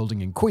co-op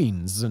building in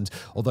Queens, and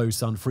although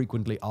Sun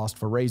frequently asked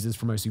for raises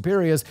from her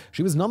superiors,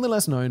 she was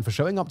nonetheless known for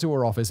showing up to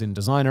her office in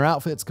designer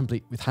outfits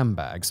complete with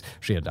handbags.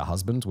 She and her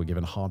husband were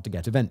given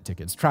hard-to-get event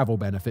tickets, travel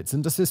benefits,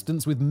 and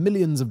assistance with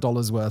millions of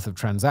dollars worth of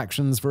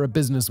transactions for a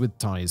business with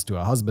ties to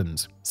her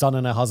husband. Sun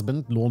and her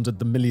husband laundered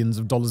the millions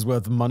of dollars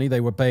worth of money they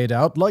were paid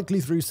out,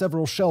 likely through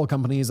several shell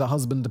companies her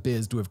husband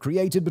appears to have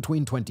created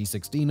between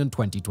 2016 and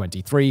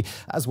 2023,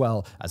 as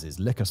well as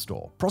his liquor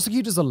store.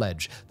 Prosecutors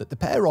allege that the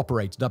pair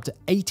operated up to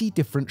 80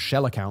 different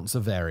shell accounts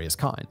of various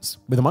kinds.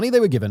 With the money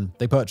they were given,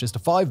 they purchased a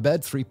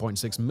 5-bed,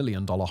 $3.6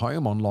 million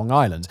home on Long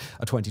Island,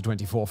 a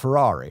 2024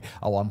 Ferrari,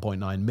 a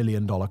 $1.9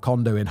 million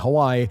condo in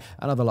Hawaii,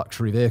 and other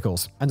luxury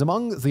vehicles. And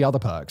among the other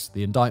perks,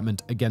 the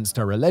indictment against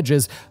her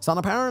alleges, Sun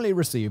apparently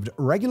received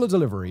regular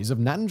deliveries of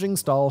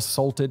Nanjing-style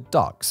salted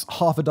ducks,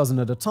 half a dozen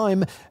at a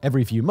time,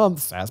 every few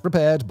months, as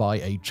prepared by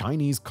a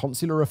Chinese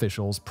consular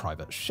official's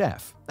private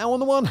chef. Now, on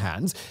the one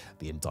hand,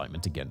 the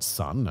indictment against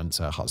Sun and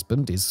her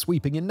husband is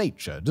sweeping in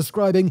nature,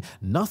 describing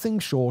nothing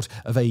short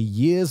of a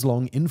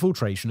years-long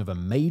infiltration of a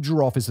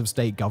major office of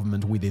state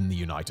government within the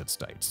United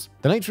States.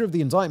 The nature of the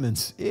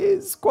indictment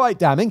is quite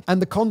damning,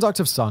 and the conduct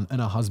of Sun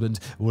and her husband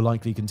will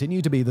likely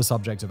continue to be the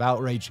subject of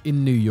outrage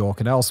in New York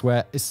and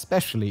elsewhere,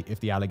 especially if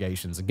the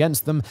allegations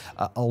against them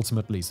are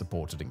ultimately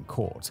supported in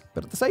court.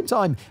 But at the same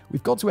time,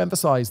 we've got to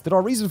emphasize that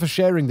our reason for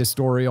sharing this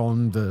story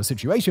on the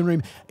Situation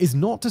Room is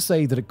not to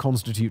say that it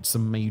constitutes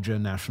some major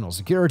national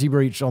security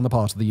breach on the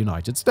part of the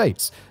United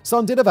States.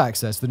 Sun did have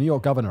access to the New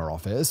York Governor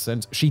Office,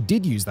 and she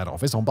did use that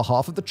office on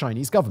behalf of the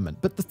Chinese government,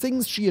 but the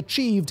things she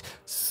achieved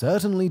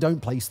certainly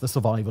don't place the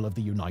survival of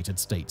the United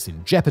States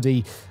in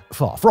jeopardy.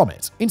 Far from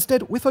it.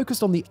 Instead, we're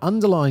focused on the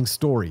underlying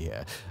story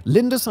here,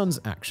 Linda Sun's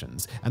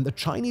actions and the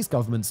Chinese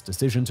government's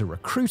decision to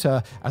recruit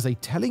her as a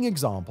telling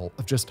example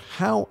of just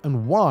how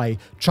and why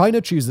China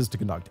chooses to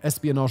conduct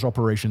espionage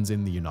operations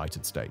in the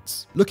United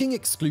States. Looking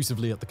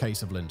exclusively at the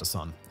case of Linda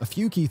Sun, a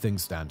few key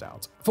things stand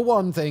out. For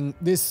one thing,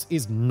 this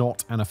is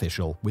not an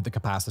official with the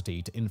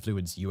capacity to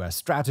influence US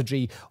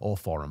strategy or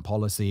foreign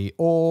policy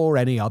or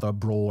any other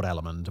broad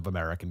element of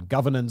American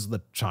governance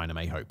that China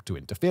may hope to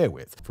interfere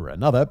with. For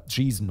another,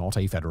 she's not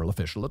a federal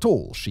official at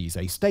all. She's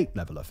a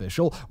state-level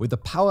official with the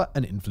power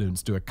and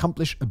influence to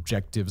accomplish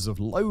objectives of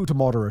low to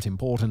moderate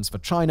importance for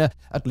China,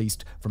 at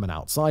least from an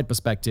outside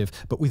perspective,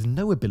 but with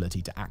no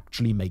ability to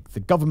actually make the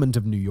government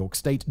of New York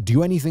State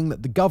do anything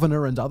that the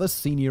governor and other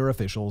senior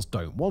officials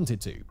don't want it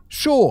to.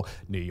 Sure,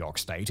 New York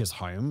State is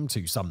home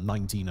to some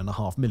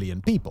 19.5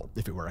 million people.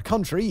 If it were a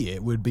country,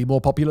 it would be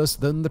more populous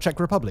than the Czech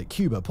Republic,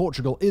 Cuba,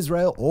 Portugal,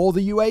 Israel, or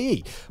the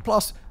UAE.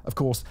 Plus, of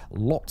course,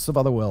 lots of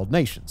other world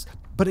nations.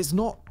 But it's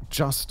not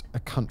just a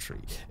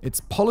country. Its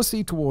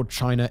policy toward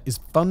China is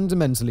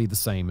fundamentally the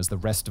same as the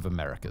rest of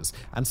America's,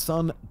 and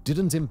Sun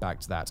didn't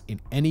impact that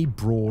in any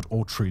broad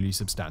or truly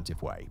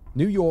substantive way.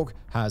 New York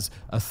has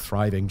a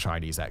thriving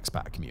Chinese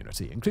expat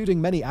community,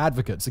 including many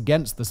advocates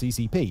against the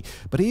CCP,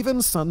 but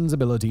even Sun's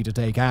ability to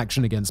take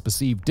action against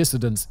perceived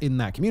dissidents in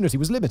that community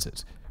was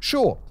limited.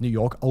 Sure, New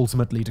York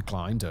ultimately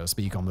declined to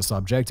speak on the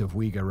subject of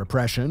Uyghur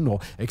repression or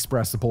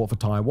express support for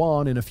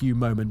Taiwan in a few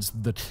moments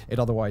that it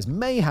otherwise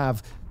may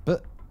have,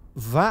 but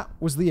that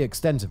was the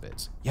extent of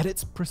it. Yet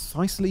it's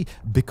precisely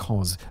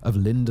because of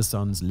Linda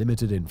Sun's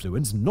limited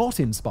influence, not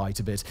in spite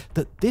of it,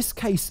 that this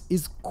case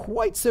is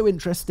quite so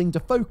interesting to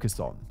focus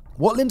on.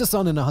 What Linda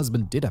Sun and her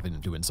husband did have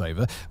influence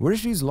over were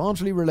issues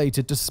largely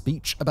related to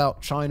speech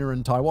about China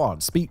and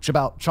Taiwan, speech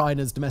about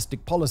China's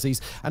domestic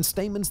policies, and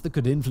statements that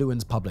could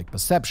influence public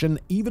perception,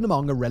 even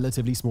among a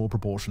relatively small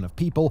proportion of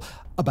people,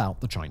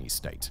 about the Chinese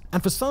state.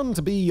 And for Sun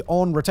to be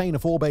on retainer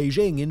for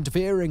Beijing,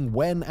 interfering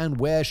when and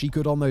where she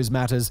could on those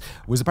matters,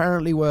 was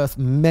apparently worth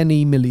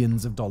many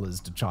millions of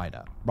dollars to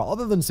China.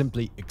 Rather than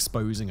simply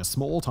exposing a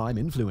small-time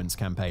influence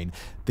campaign,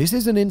 this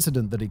is an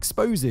incident that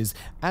exposes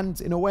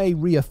and, in a way,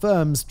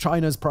 reaffirms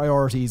China's priorities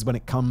when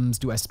it comes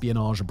to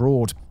espionage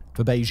abroad.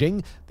 For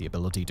Beijing, the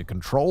ability to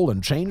control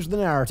and change the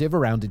narrative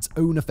around its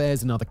own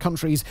affairs in other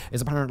countries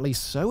is apparently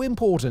so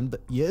important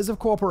that years of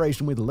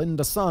cooperation with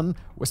Linda Sun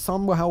were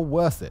somehow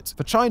worth it.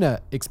 For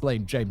China,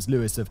 explained James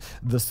Lewis of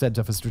the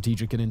Center for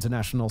Strategic and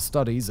International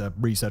Studies, a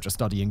researcher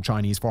studying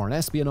Chinese foreign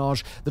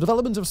espionage, the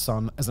development of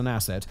Sun as an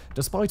asset,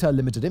 despite her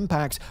limited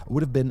impact,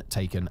 would have been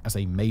taken as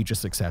a major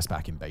success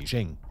back in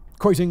Beijing.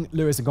 Quoting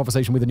Lewis in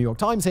conversation with the New York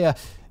Times here,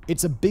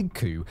 "It's a big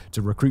coup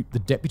to recruit the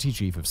deputy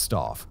chief of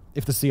staff.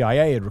 If the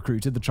CIA had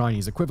recruited the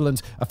Chinese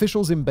equivalent,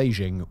 officials in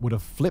Beijing would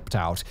have flipped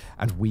out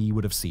and we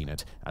would have seen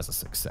it as a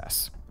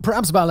success."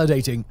 Perhaps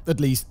validating at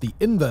least the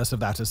inverse of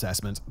that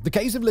assessment, the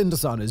case of Linda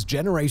Sun has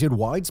generated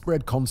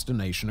widespread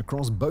consternation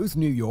across both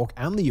New York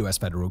and the US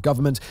federal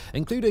government,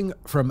 including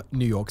from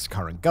New York's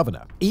current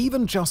governor.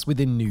 Even just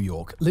within New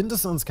York, Linda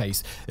Sun's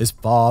case is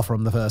far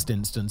from the first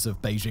instance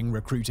of Beijing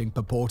recruiting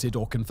purported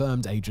or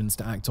confirmed agents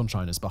to act on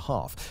China's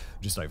behalf.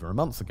 Just over a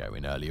month ago,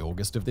 in early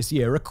August of this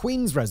year, a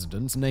Queens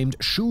resident named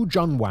Shu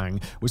Jun Wang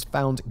was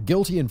found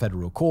guilty in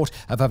federal court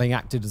of having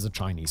acted as a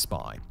Chinese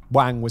spy.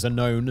 Wang was a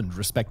known and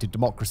respected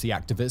democracy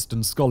activist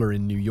and scholar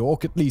in New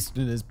York, at least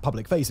in his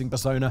public-facing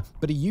persona,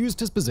 but he used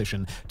his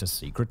position to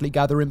secretly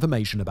gather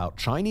information about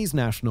Chinese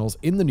nationals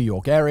in the New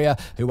York area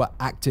who were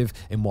active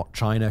in what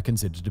China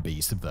considered to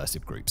be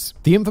subversive groups.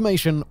 The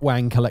information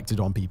Wang collected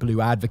on people who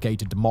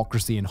advocated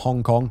democracy in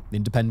Hong Kong,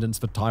 independence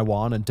for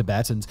Taiwan and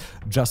Tibet, and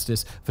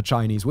justice for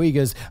Chinese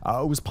Uyghurs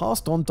was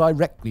passed on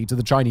directly to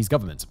the Chinese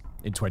government.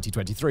 In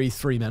 2023,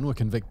 3 men were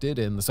convicted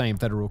in the same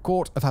federal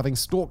court of having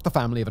stalked the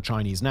family of a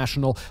Chinese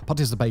national,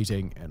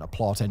 participating in a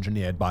plot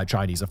engineered by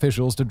Chinese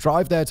officials to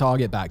drive their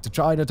target back to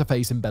China to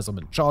face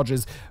embezzlement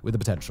charges with the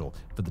potential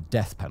for the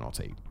death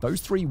penalty.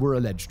 Those 3 were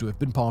alleged to have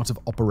been part of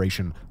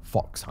Operation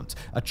Fox Hunt,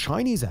 a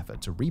Chinese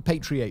effort to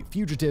repatriate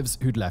fugitives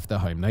who'd left their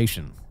home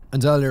nation.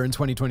 And earlier in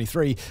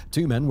 2023,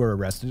 2 men were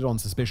arrested on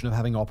suspicion of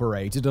having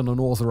operated an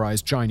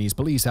unauthorized Chinese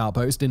police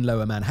outpost in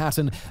Lower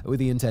Manhattan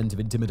with the intent of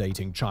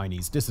intimidating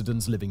Chinese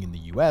dissidents living in the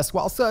US,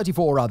 while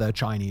 34 other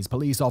Chinese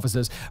police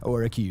officers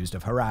were accused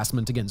of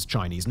harassment against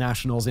Chinese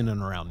nationals in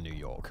and around New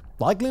York.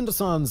 Like Linda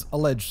Sun's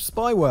alleged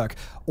spy work,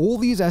 all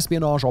these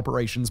espionage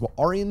operations were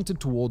oriented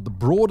toward the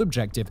broad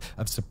objective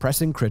of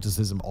suppressing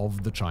criticism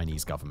of the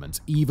Chinese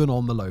government, even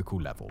on the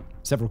local level.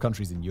 Several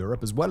countries in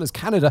Europe, as well as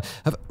Canada,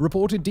 have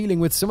reported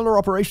dealing with similar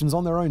operations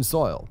on their own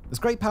soil. As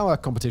great power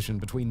competition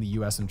between the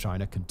US and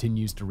China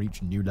continues to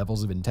reach new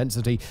levels of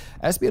intensity,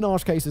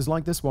 espionage cases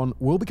like this one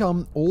will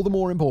become all the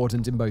more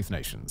important in both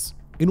nations.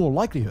 In all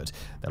likelihood,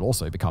 they'll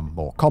also become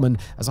more common,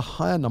 as a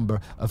higher number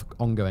of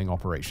ongoing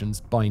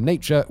operations by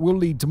nature will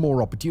lead to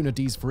more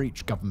opportunities for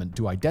each government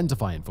to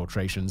identify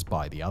infiltrations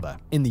by the other.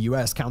 In the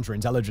US,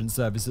 counterintelligence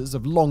services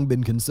have long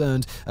been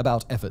concerned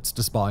about efforts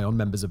to spy on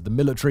members of the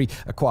military,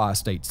 acquire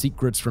state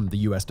secrets from the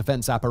US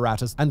defense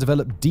apparatus, and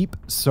develop deep,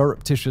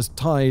 surreptitious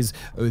ties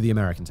with the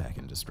American tech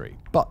industry.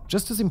 But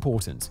just as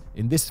important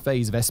in this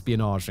phase of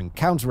espionage and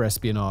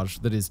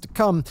counter-espionage that is to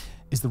come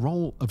is the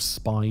role of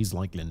spies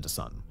like Linda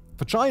Sun.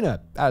 For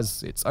China,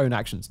 as its own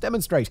actions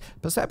demonstrate,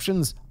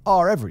 perceptions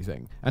are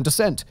everything, and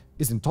dissent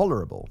is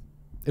intolerable.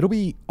 It'll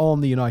be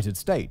on the United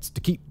States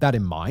to keep that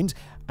in mind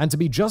and to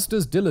be just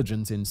as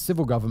diligent in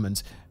civil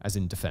government as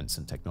in defense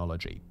and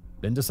technology.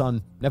 Linda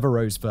Sun never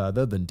rose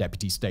further than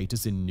deputy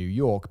status in New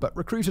York, but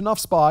recruit enough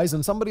spies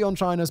and somebody on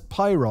China's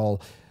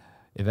payroll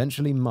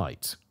eventually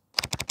might.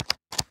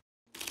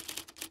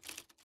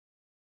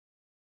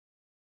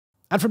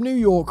 And from New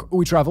York,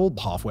 we travel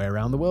halfway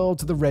around the world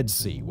to the Red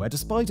Sea, where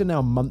despite a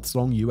now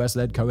months-long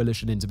US-led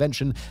coalition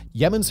intervention,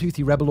 Yemen's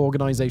Houthi rebel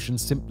organization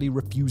simply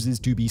refuses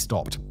to be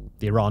stopped.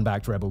 The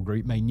Iran-backed rebel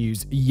group made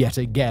news yet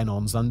again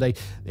on Sunday,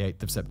 the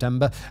 8th of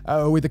September,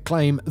 with a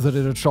claim that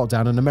it had shot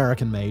down an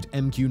American-made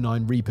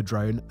MQ-9 Reaper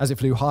drone as it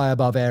flew high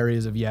above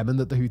areas of Yemen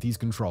that the Houthis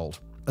controlled.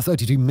 A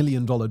 $32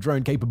 million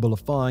drone capable of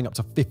flying up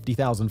to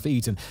 50,000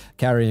 feet and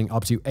carrying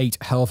up to 8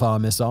 Hellfire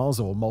missiles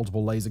or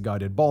multiple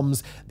laser-guided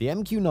bombs, the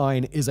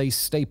MQ-9 is a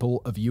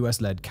staple of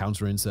US-led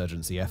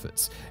counterinsurgency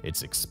efforts.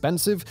 It's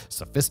expensive,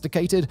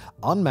 sophisticated,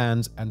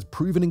 unmanned, and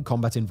proven in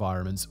combat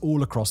environments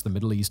all across the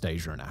Middle East,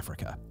 Asia, and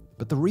Africa.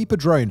 But the Reaper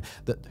drone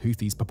that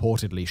Houthis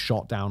purportedly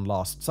shot down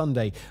last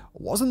Sunday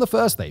wasn't the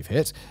first they've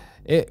hit.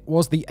 It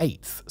was the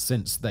 8th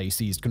since they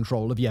seized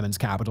control of Yemen's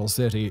capital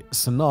city,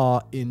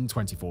 Sana'a, in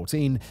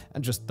 2014,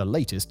 and just the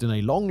latest in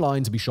a long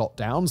line to be shot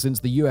down since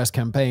the US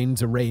campaign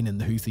to rein in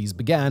the Houthis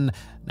began,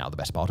 now the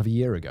better part of a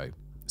year ago.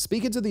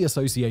 Speaking to the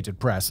Associated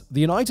Press,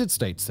 the United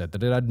States said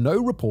that it had no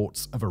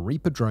reports of a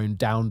Reaper drone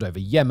downed over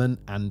Yemen,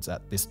 and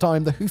at this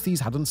time the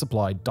Houthis hadn't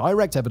supplied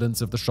direct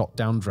evidence of the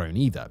shot-down drone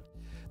either.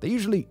 They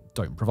usually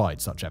don't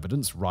provide such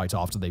evidence right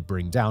after they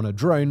bring down a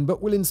drone,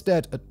 but will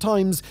instead, at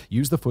times,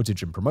 use the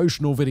footage in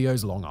promotional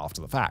videos long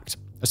after the fact.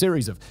 A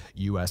series of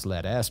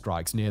US-led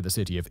airstrikes near the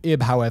city of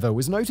Ib, however,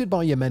 was noted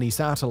by Yemeni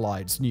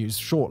satellites news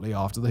shortly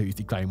after the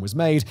Houthi claim was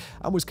made,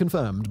 and was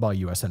confirmed by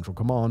US Central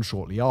Command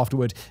shortly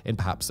afterward, in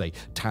perhaps a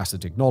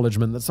tacit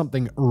acknowledgement that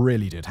something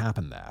really did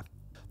happen there.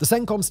 The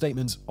CENTCOM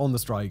statement on the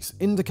strikes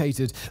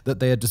indicated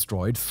that they had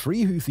destroyed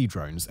 3 Houthi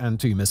drones and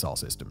 2 missile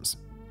systems.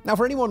 Now,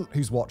 for anyone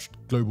who's watched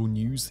global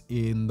news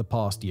in the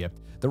past year,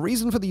 the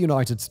reason for the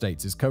United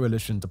States'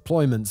 coalition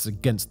deployments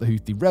against the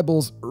Houthi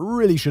rebels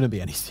really shouldn't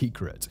be any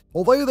secret.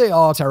 Although they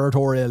are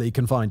territorially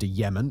confined to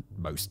Yemen,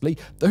 mostly,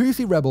 the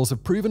Houthi rebels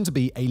have proven to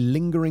be a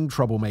lingering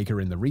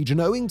troublemaker in the region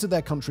owing to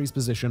their country's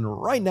position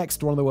right next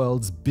to one of the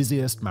world's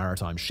busiest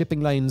maritime shipping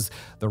lanes,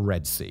 the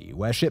Red Sea,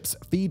 where ships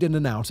feed in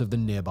and out of the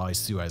nearby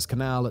Suez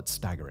Canal at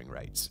staggering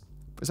rates.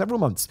 For several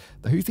months,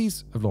 the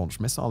Houthis have launched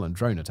missile and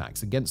drone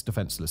attacks against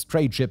defenseless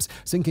trade ships,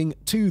 sinking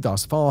 2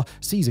 thus far,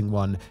 seizing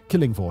 1,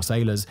 killing 4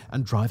 sailors,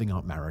 and driving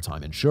up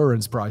maritime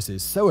insurance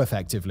prices so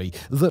effectively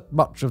that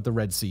much of the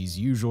Red Sea's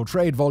usual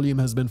trade volume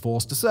has been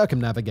forced to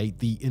circumnavigate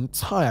the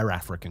entire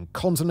African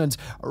continent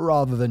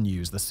rather than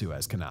use the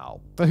Suez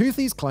Canal. The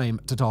Houthis claim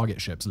to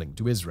target ships linked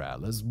to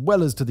Israel, as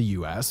well as to the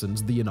US and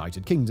the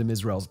United Kingdom,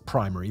 Israel's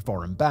primary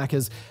foreign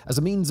backers, as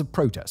a means of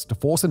protest to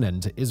force an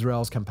end to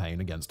Israel's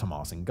campaign against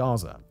Hamas in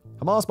Gaza.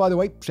 Hamas, by the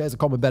way, shares a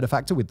common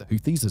benefactor with the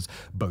Houthis, as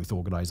both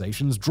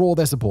organizations draw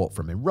their support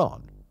from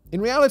Iran.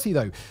 In reality,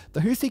 though, the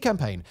Houthi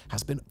campaign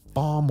has been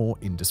far more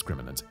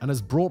indiscriminate and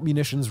has brought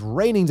munitions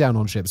raining down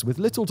on ships with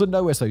little to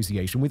no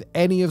association with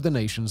any of the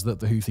nations that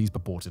the Houthis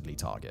purportedly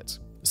target.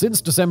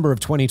 Since December of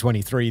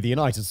 2023, the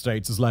United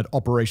States has led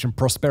Operation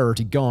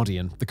Prosperity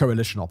Guardian, the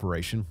coalition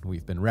operation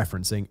we've been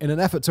referencing, in an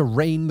effort to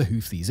rein the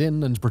Houthis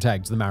in and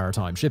protect the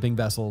maritime shipping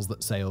vessels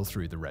that sail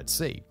through the Red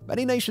Sea.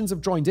 Many nations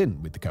have joined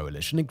in with the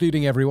coalition,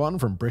 including everyone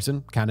from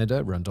Britain,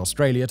 Canada, and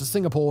Australia to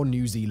Singapore,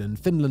 New Zealand,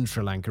 Finland,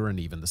 Sri Lanka, and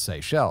even the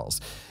Seychelles.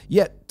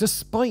 Yet,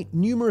 despite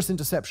numerous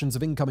interceptions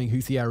of incoming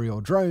Houthi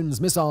aerial drones,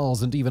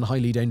 missiles, and even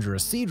highly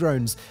dangerous sea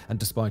drones, and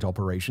despite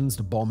operations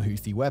to bomb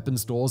Houthi weapon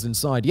stores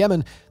inside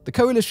Yemen, the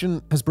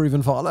coalition has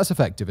proven far less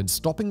effective in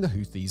stopping the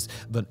Houthis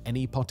than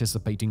any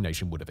participating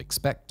nation would have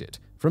expected.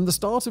 From the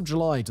start of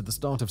July to the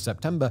start of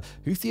September,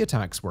 Houthi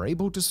attacks were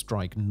able to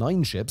strike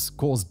 9 ships,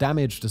 cause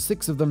damage to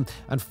 6 of them,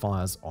 and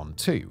fires on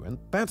 2. And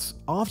that's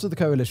after the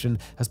coalition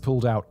has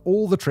pulled out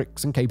all the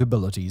tricks and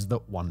capabilities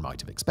that one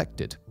might have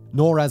expected.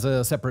 Nor has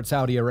a separate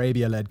Saudi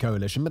Arabia-led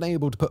coalition been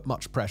able to put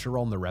much pressure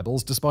on the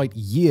rebels despite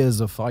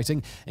years of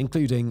fighting,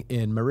 including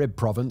in Marib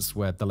province,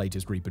 where the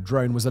latest Reaper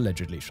drone was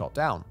allegedly shot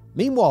down.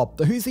 Meanwhile,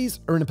 the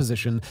Houthis are in a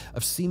position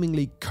of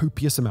seemingly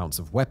copious amounts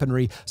of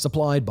weaponry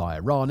supplied by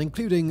Iran,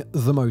 including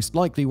the most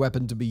likely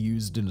weapon to be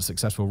used in a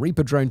successful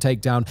Reaper drone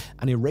takedown,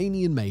 an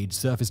Iranian-made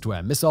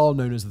surface-to-air missile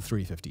known as the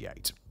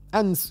 358.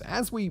 And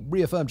as we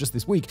reaffirmed just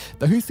this week,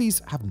 the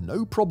Houthis have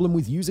no problem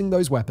with using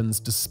those weapons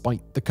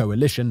despite the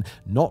coalition,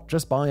 not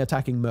just by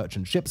attacking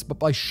merchant ships, but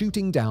by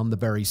shooting down the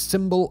very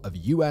symbol of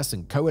US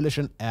and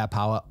coalition air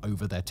power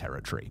over their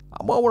territory.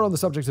 And while we're on the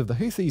subject of the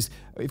Houthis,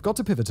 we've got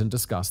to pivot and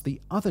discuss the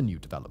other new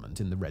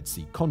development in the Red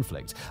Sea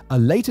conflict, a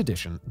late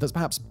addition that's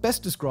perhaps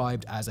best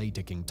described as a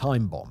ticking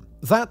time bomb.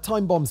 That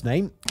time bomb's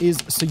name is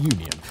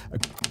Syunian,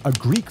 a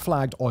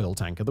Greek-flagged oil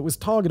tanker that was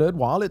targeted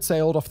while it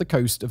sailed off the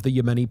coast of the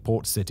Yemeni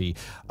port city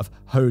of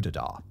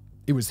Hodeidah.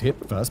 It was hit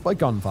first by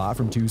gunfire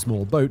from 2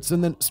 small boats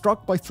and then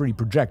struck by 3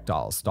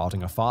 projectiles,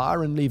 starting a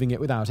fire and leaving it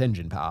without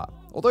engine power.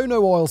 Although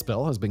no oil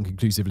spill has been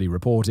conclusively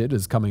reported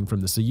as coming from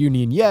the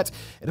Syunian yet,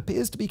 it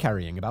appears to be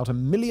carrying about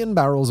 1 million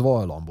barrels of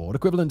oil on board,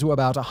 equivalent to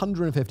about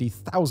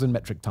 150,000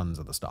 metric tons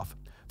of the stuff.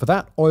 For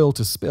that oil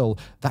to spill,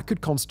 that could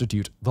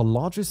constitute the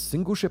largest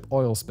single-ship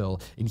oil spill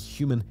in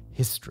human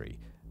history.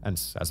 And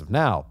as of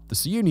now, the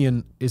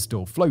Syunian is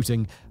still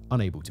floating,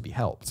 unable to be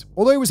helped.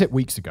 Although it was hit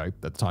weeks ago,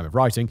 at the time of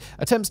writing,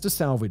 attempts to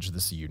salvage the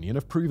Syunian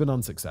have proven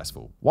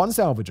unsuccessful. One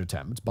salvage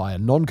attempt by a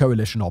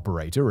non-coalition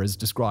operator, as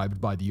described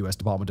by the US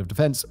Department of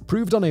Defense,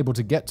 proved unable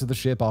to get to the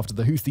ship after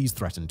the Houthis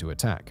threatened to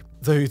attack.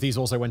 The Houthis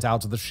also went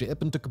out to the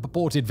ship and took a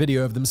purported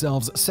video of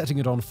themselves setting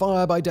it on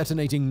fire by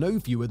detonating no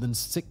fewer than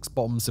 6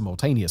 bombs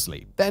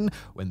simultaneously. Then,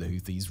 when the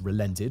Houthis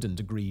relented and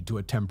agreed to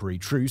a temporary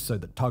truce so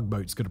that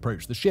tugboats could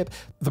approach the ship,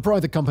 the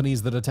private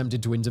companies that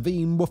attempted to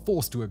intervene were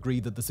forced to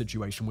agree that the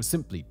situation was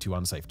simply too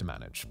unsafe to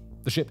manage.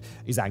 The ship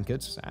is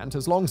anchored and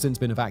has long since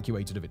been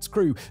evacuated of its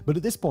crew, but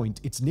at this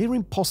point it's near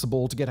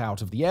impossible to get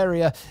out of the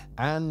area,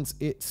 and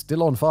it's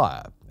still on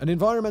fire. An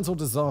environmental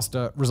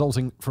disaster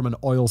resulting from an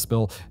oil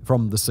spill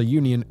from the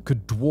Syunian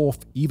could dwarf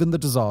even the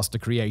disaster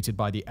created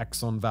by the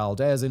Exxon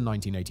Valdez in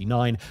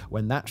 1989,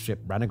 when that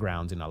ship ran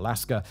aground in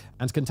Alaska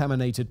and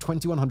contaminated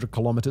 2,100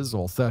 kilometers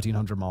or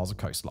 1,300 miles of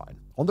coastline.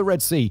 On the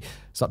Red Sea,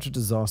 such a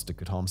disaster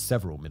could harm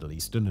several Middle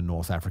Eastern and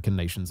North African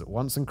nations at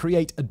once and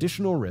create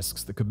additional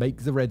risks that could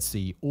make the Red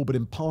Sea all but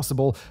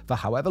impassable for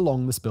however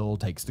long the spill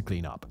takes to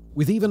clean up.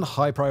 With even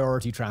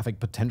high-priority traffic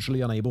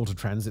potentially unable to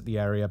transit the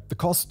area, the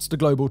costs to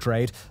global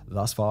trade,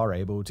 thus far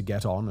able to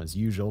get on as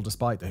usual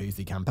despite the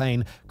Houthi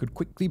campaign, could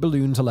quickly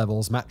balloon to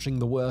levels matching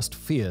the worst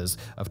fears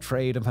of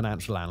trade and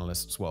financial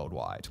analysts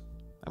worldwide.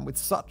 And with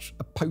such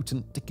a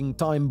potent ticking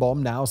time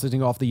bomb now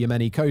sitting off the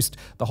Yemeni coast,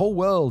 the whole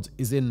world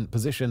is in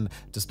position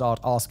to start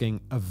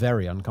asking a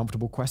very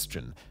uncomfortable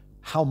question.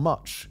 How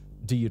much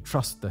do you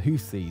trust the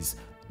Houthis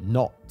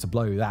not to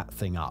blow that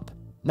thing up?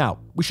 Now,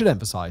 we should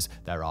emphasize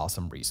there are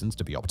some reasons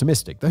to be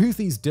optimistic. The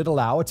Houthis did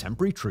allow a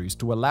temporary truce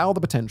to allow the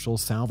potential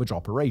salvage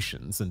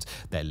operations, and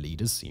their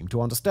leaders seem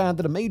to understand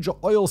that a major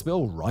oil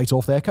spill right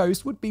off their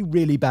coast would be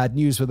really bad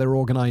news for their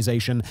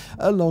organization,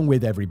 along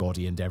with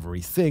everybody and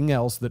everything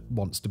else that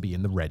wants to be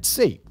in the Red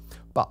Sea.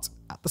 But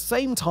at the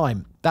same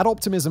time, that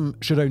optimism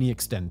should only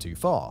extend too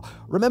far.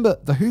 Remember,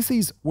 the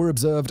Houthis were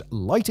observed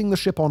lighting the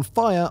ship on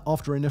fire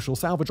after initial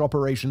salvage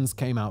operations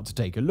came out to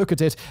take a look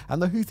at it,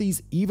 and the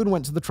Houthis even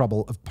went to the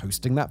trouble of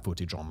posting that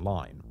footage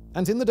online.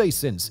 And in the days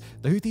since,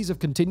 the Houthis have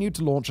continued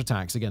to launch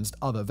attacks against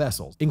other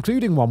vessels,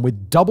 including one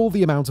with double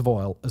the amount of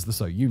oil as the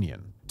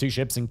Soyunion. 2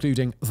 ships,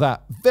 including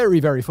that very,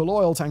 very full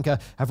oil tanker,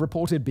 have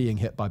reported being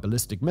hit by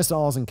ballistic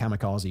missiles and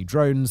kamikaze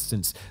drones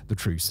since the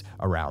truce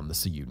around the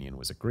Soyunion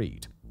was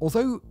agreed.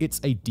 Although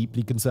it's a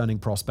deeply concerning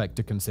prospect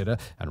to consider,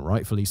 and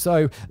rightfully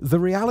so, the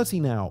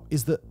reality now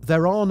is that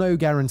there are no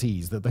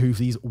guarantees that the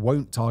Houthis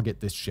won't target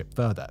this ship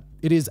further.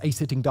 It is a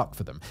sitting duck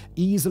for them,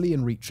 easily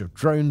in reach of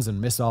drones and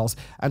missiles,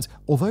 and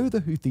although the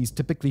Houthis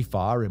typically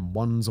fire in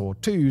 1s or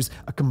 2s,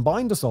 a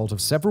combined assault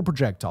of several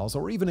projectiles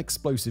or even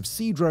explosive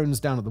sea drones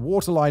down at the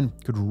waterline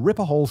could rip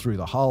a hole through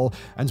the hull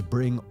and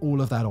bring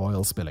all of that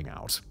oil spilling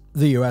out.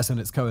 The US and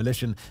its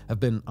coalition have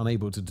been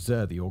unable to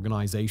deter the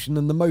organization,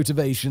 and the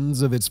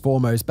motivations of its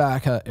foremost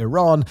backer,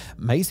 Iran,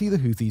 may see the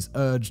Houthis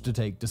urged to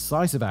take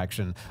decisive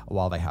action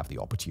while they have the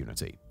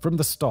opportunity. From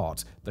the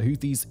start, the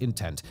Houthis'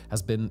 intent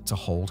has been to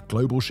hold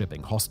global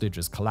shipping hostage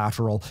as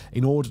collateral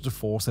in order to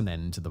force an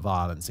end to the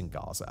violence in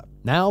Gaza.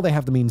 Now they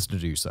have the means to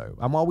do so,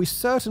 and while we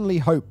certainly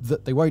hope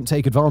that they won't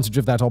take advantage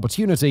of that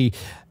opportunity,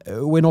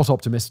 we're not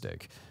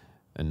optimistic,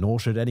 and nor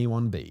should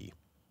anyone be.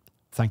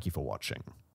 Thank you for watching.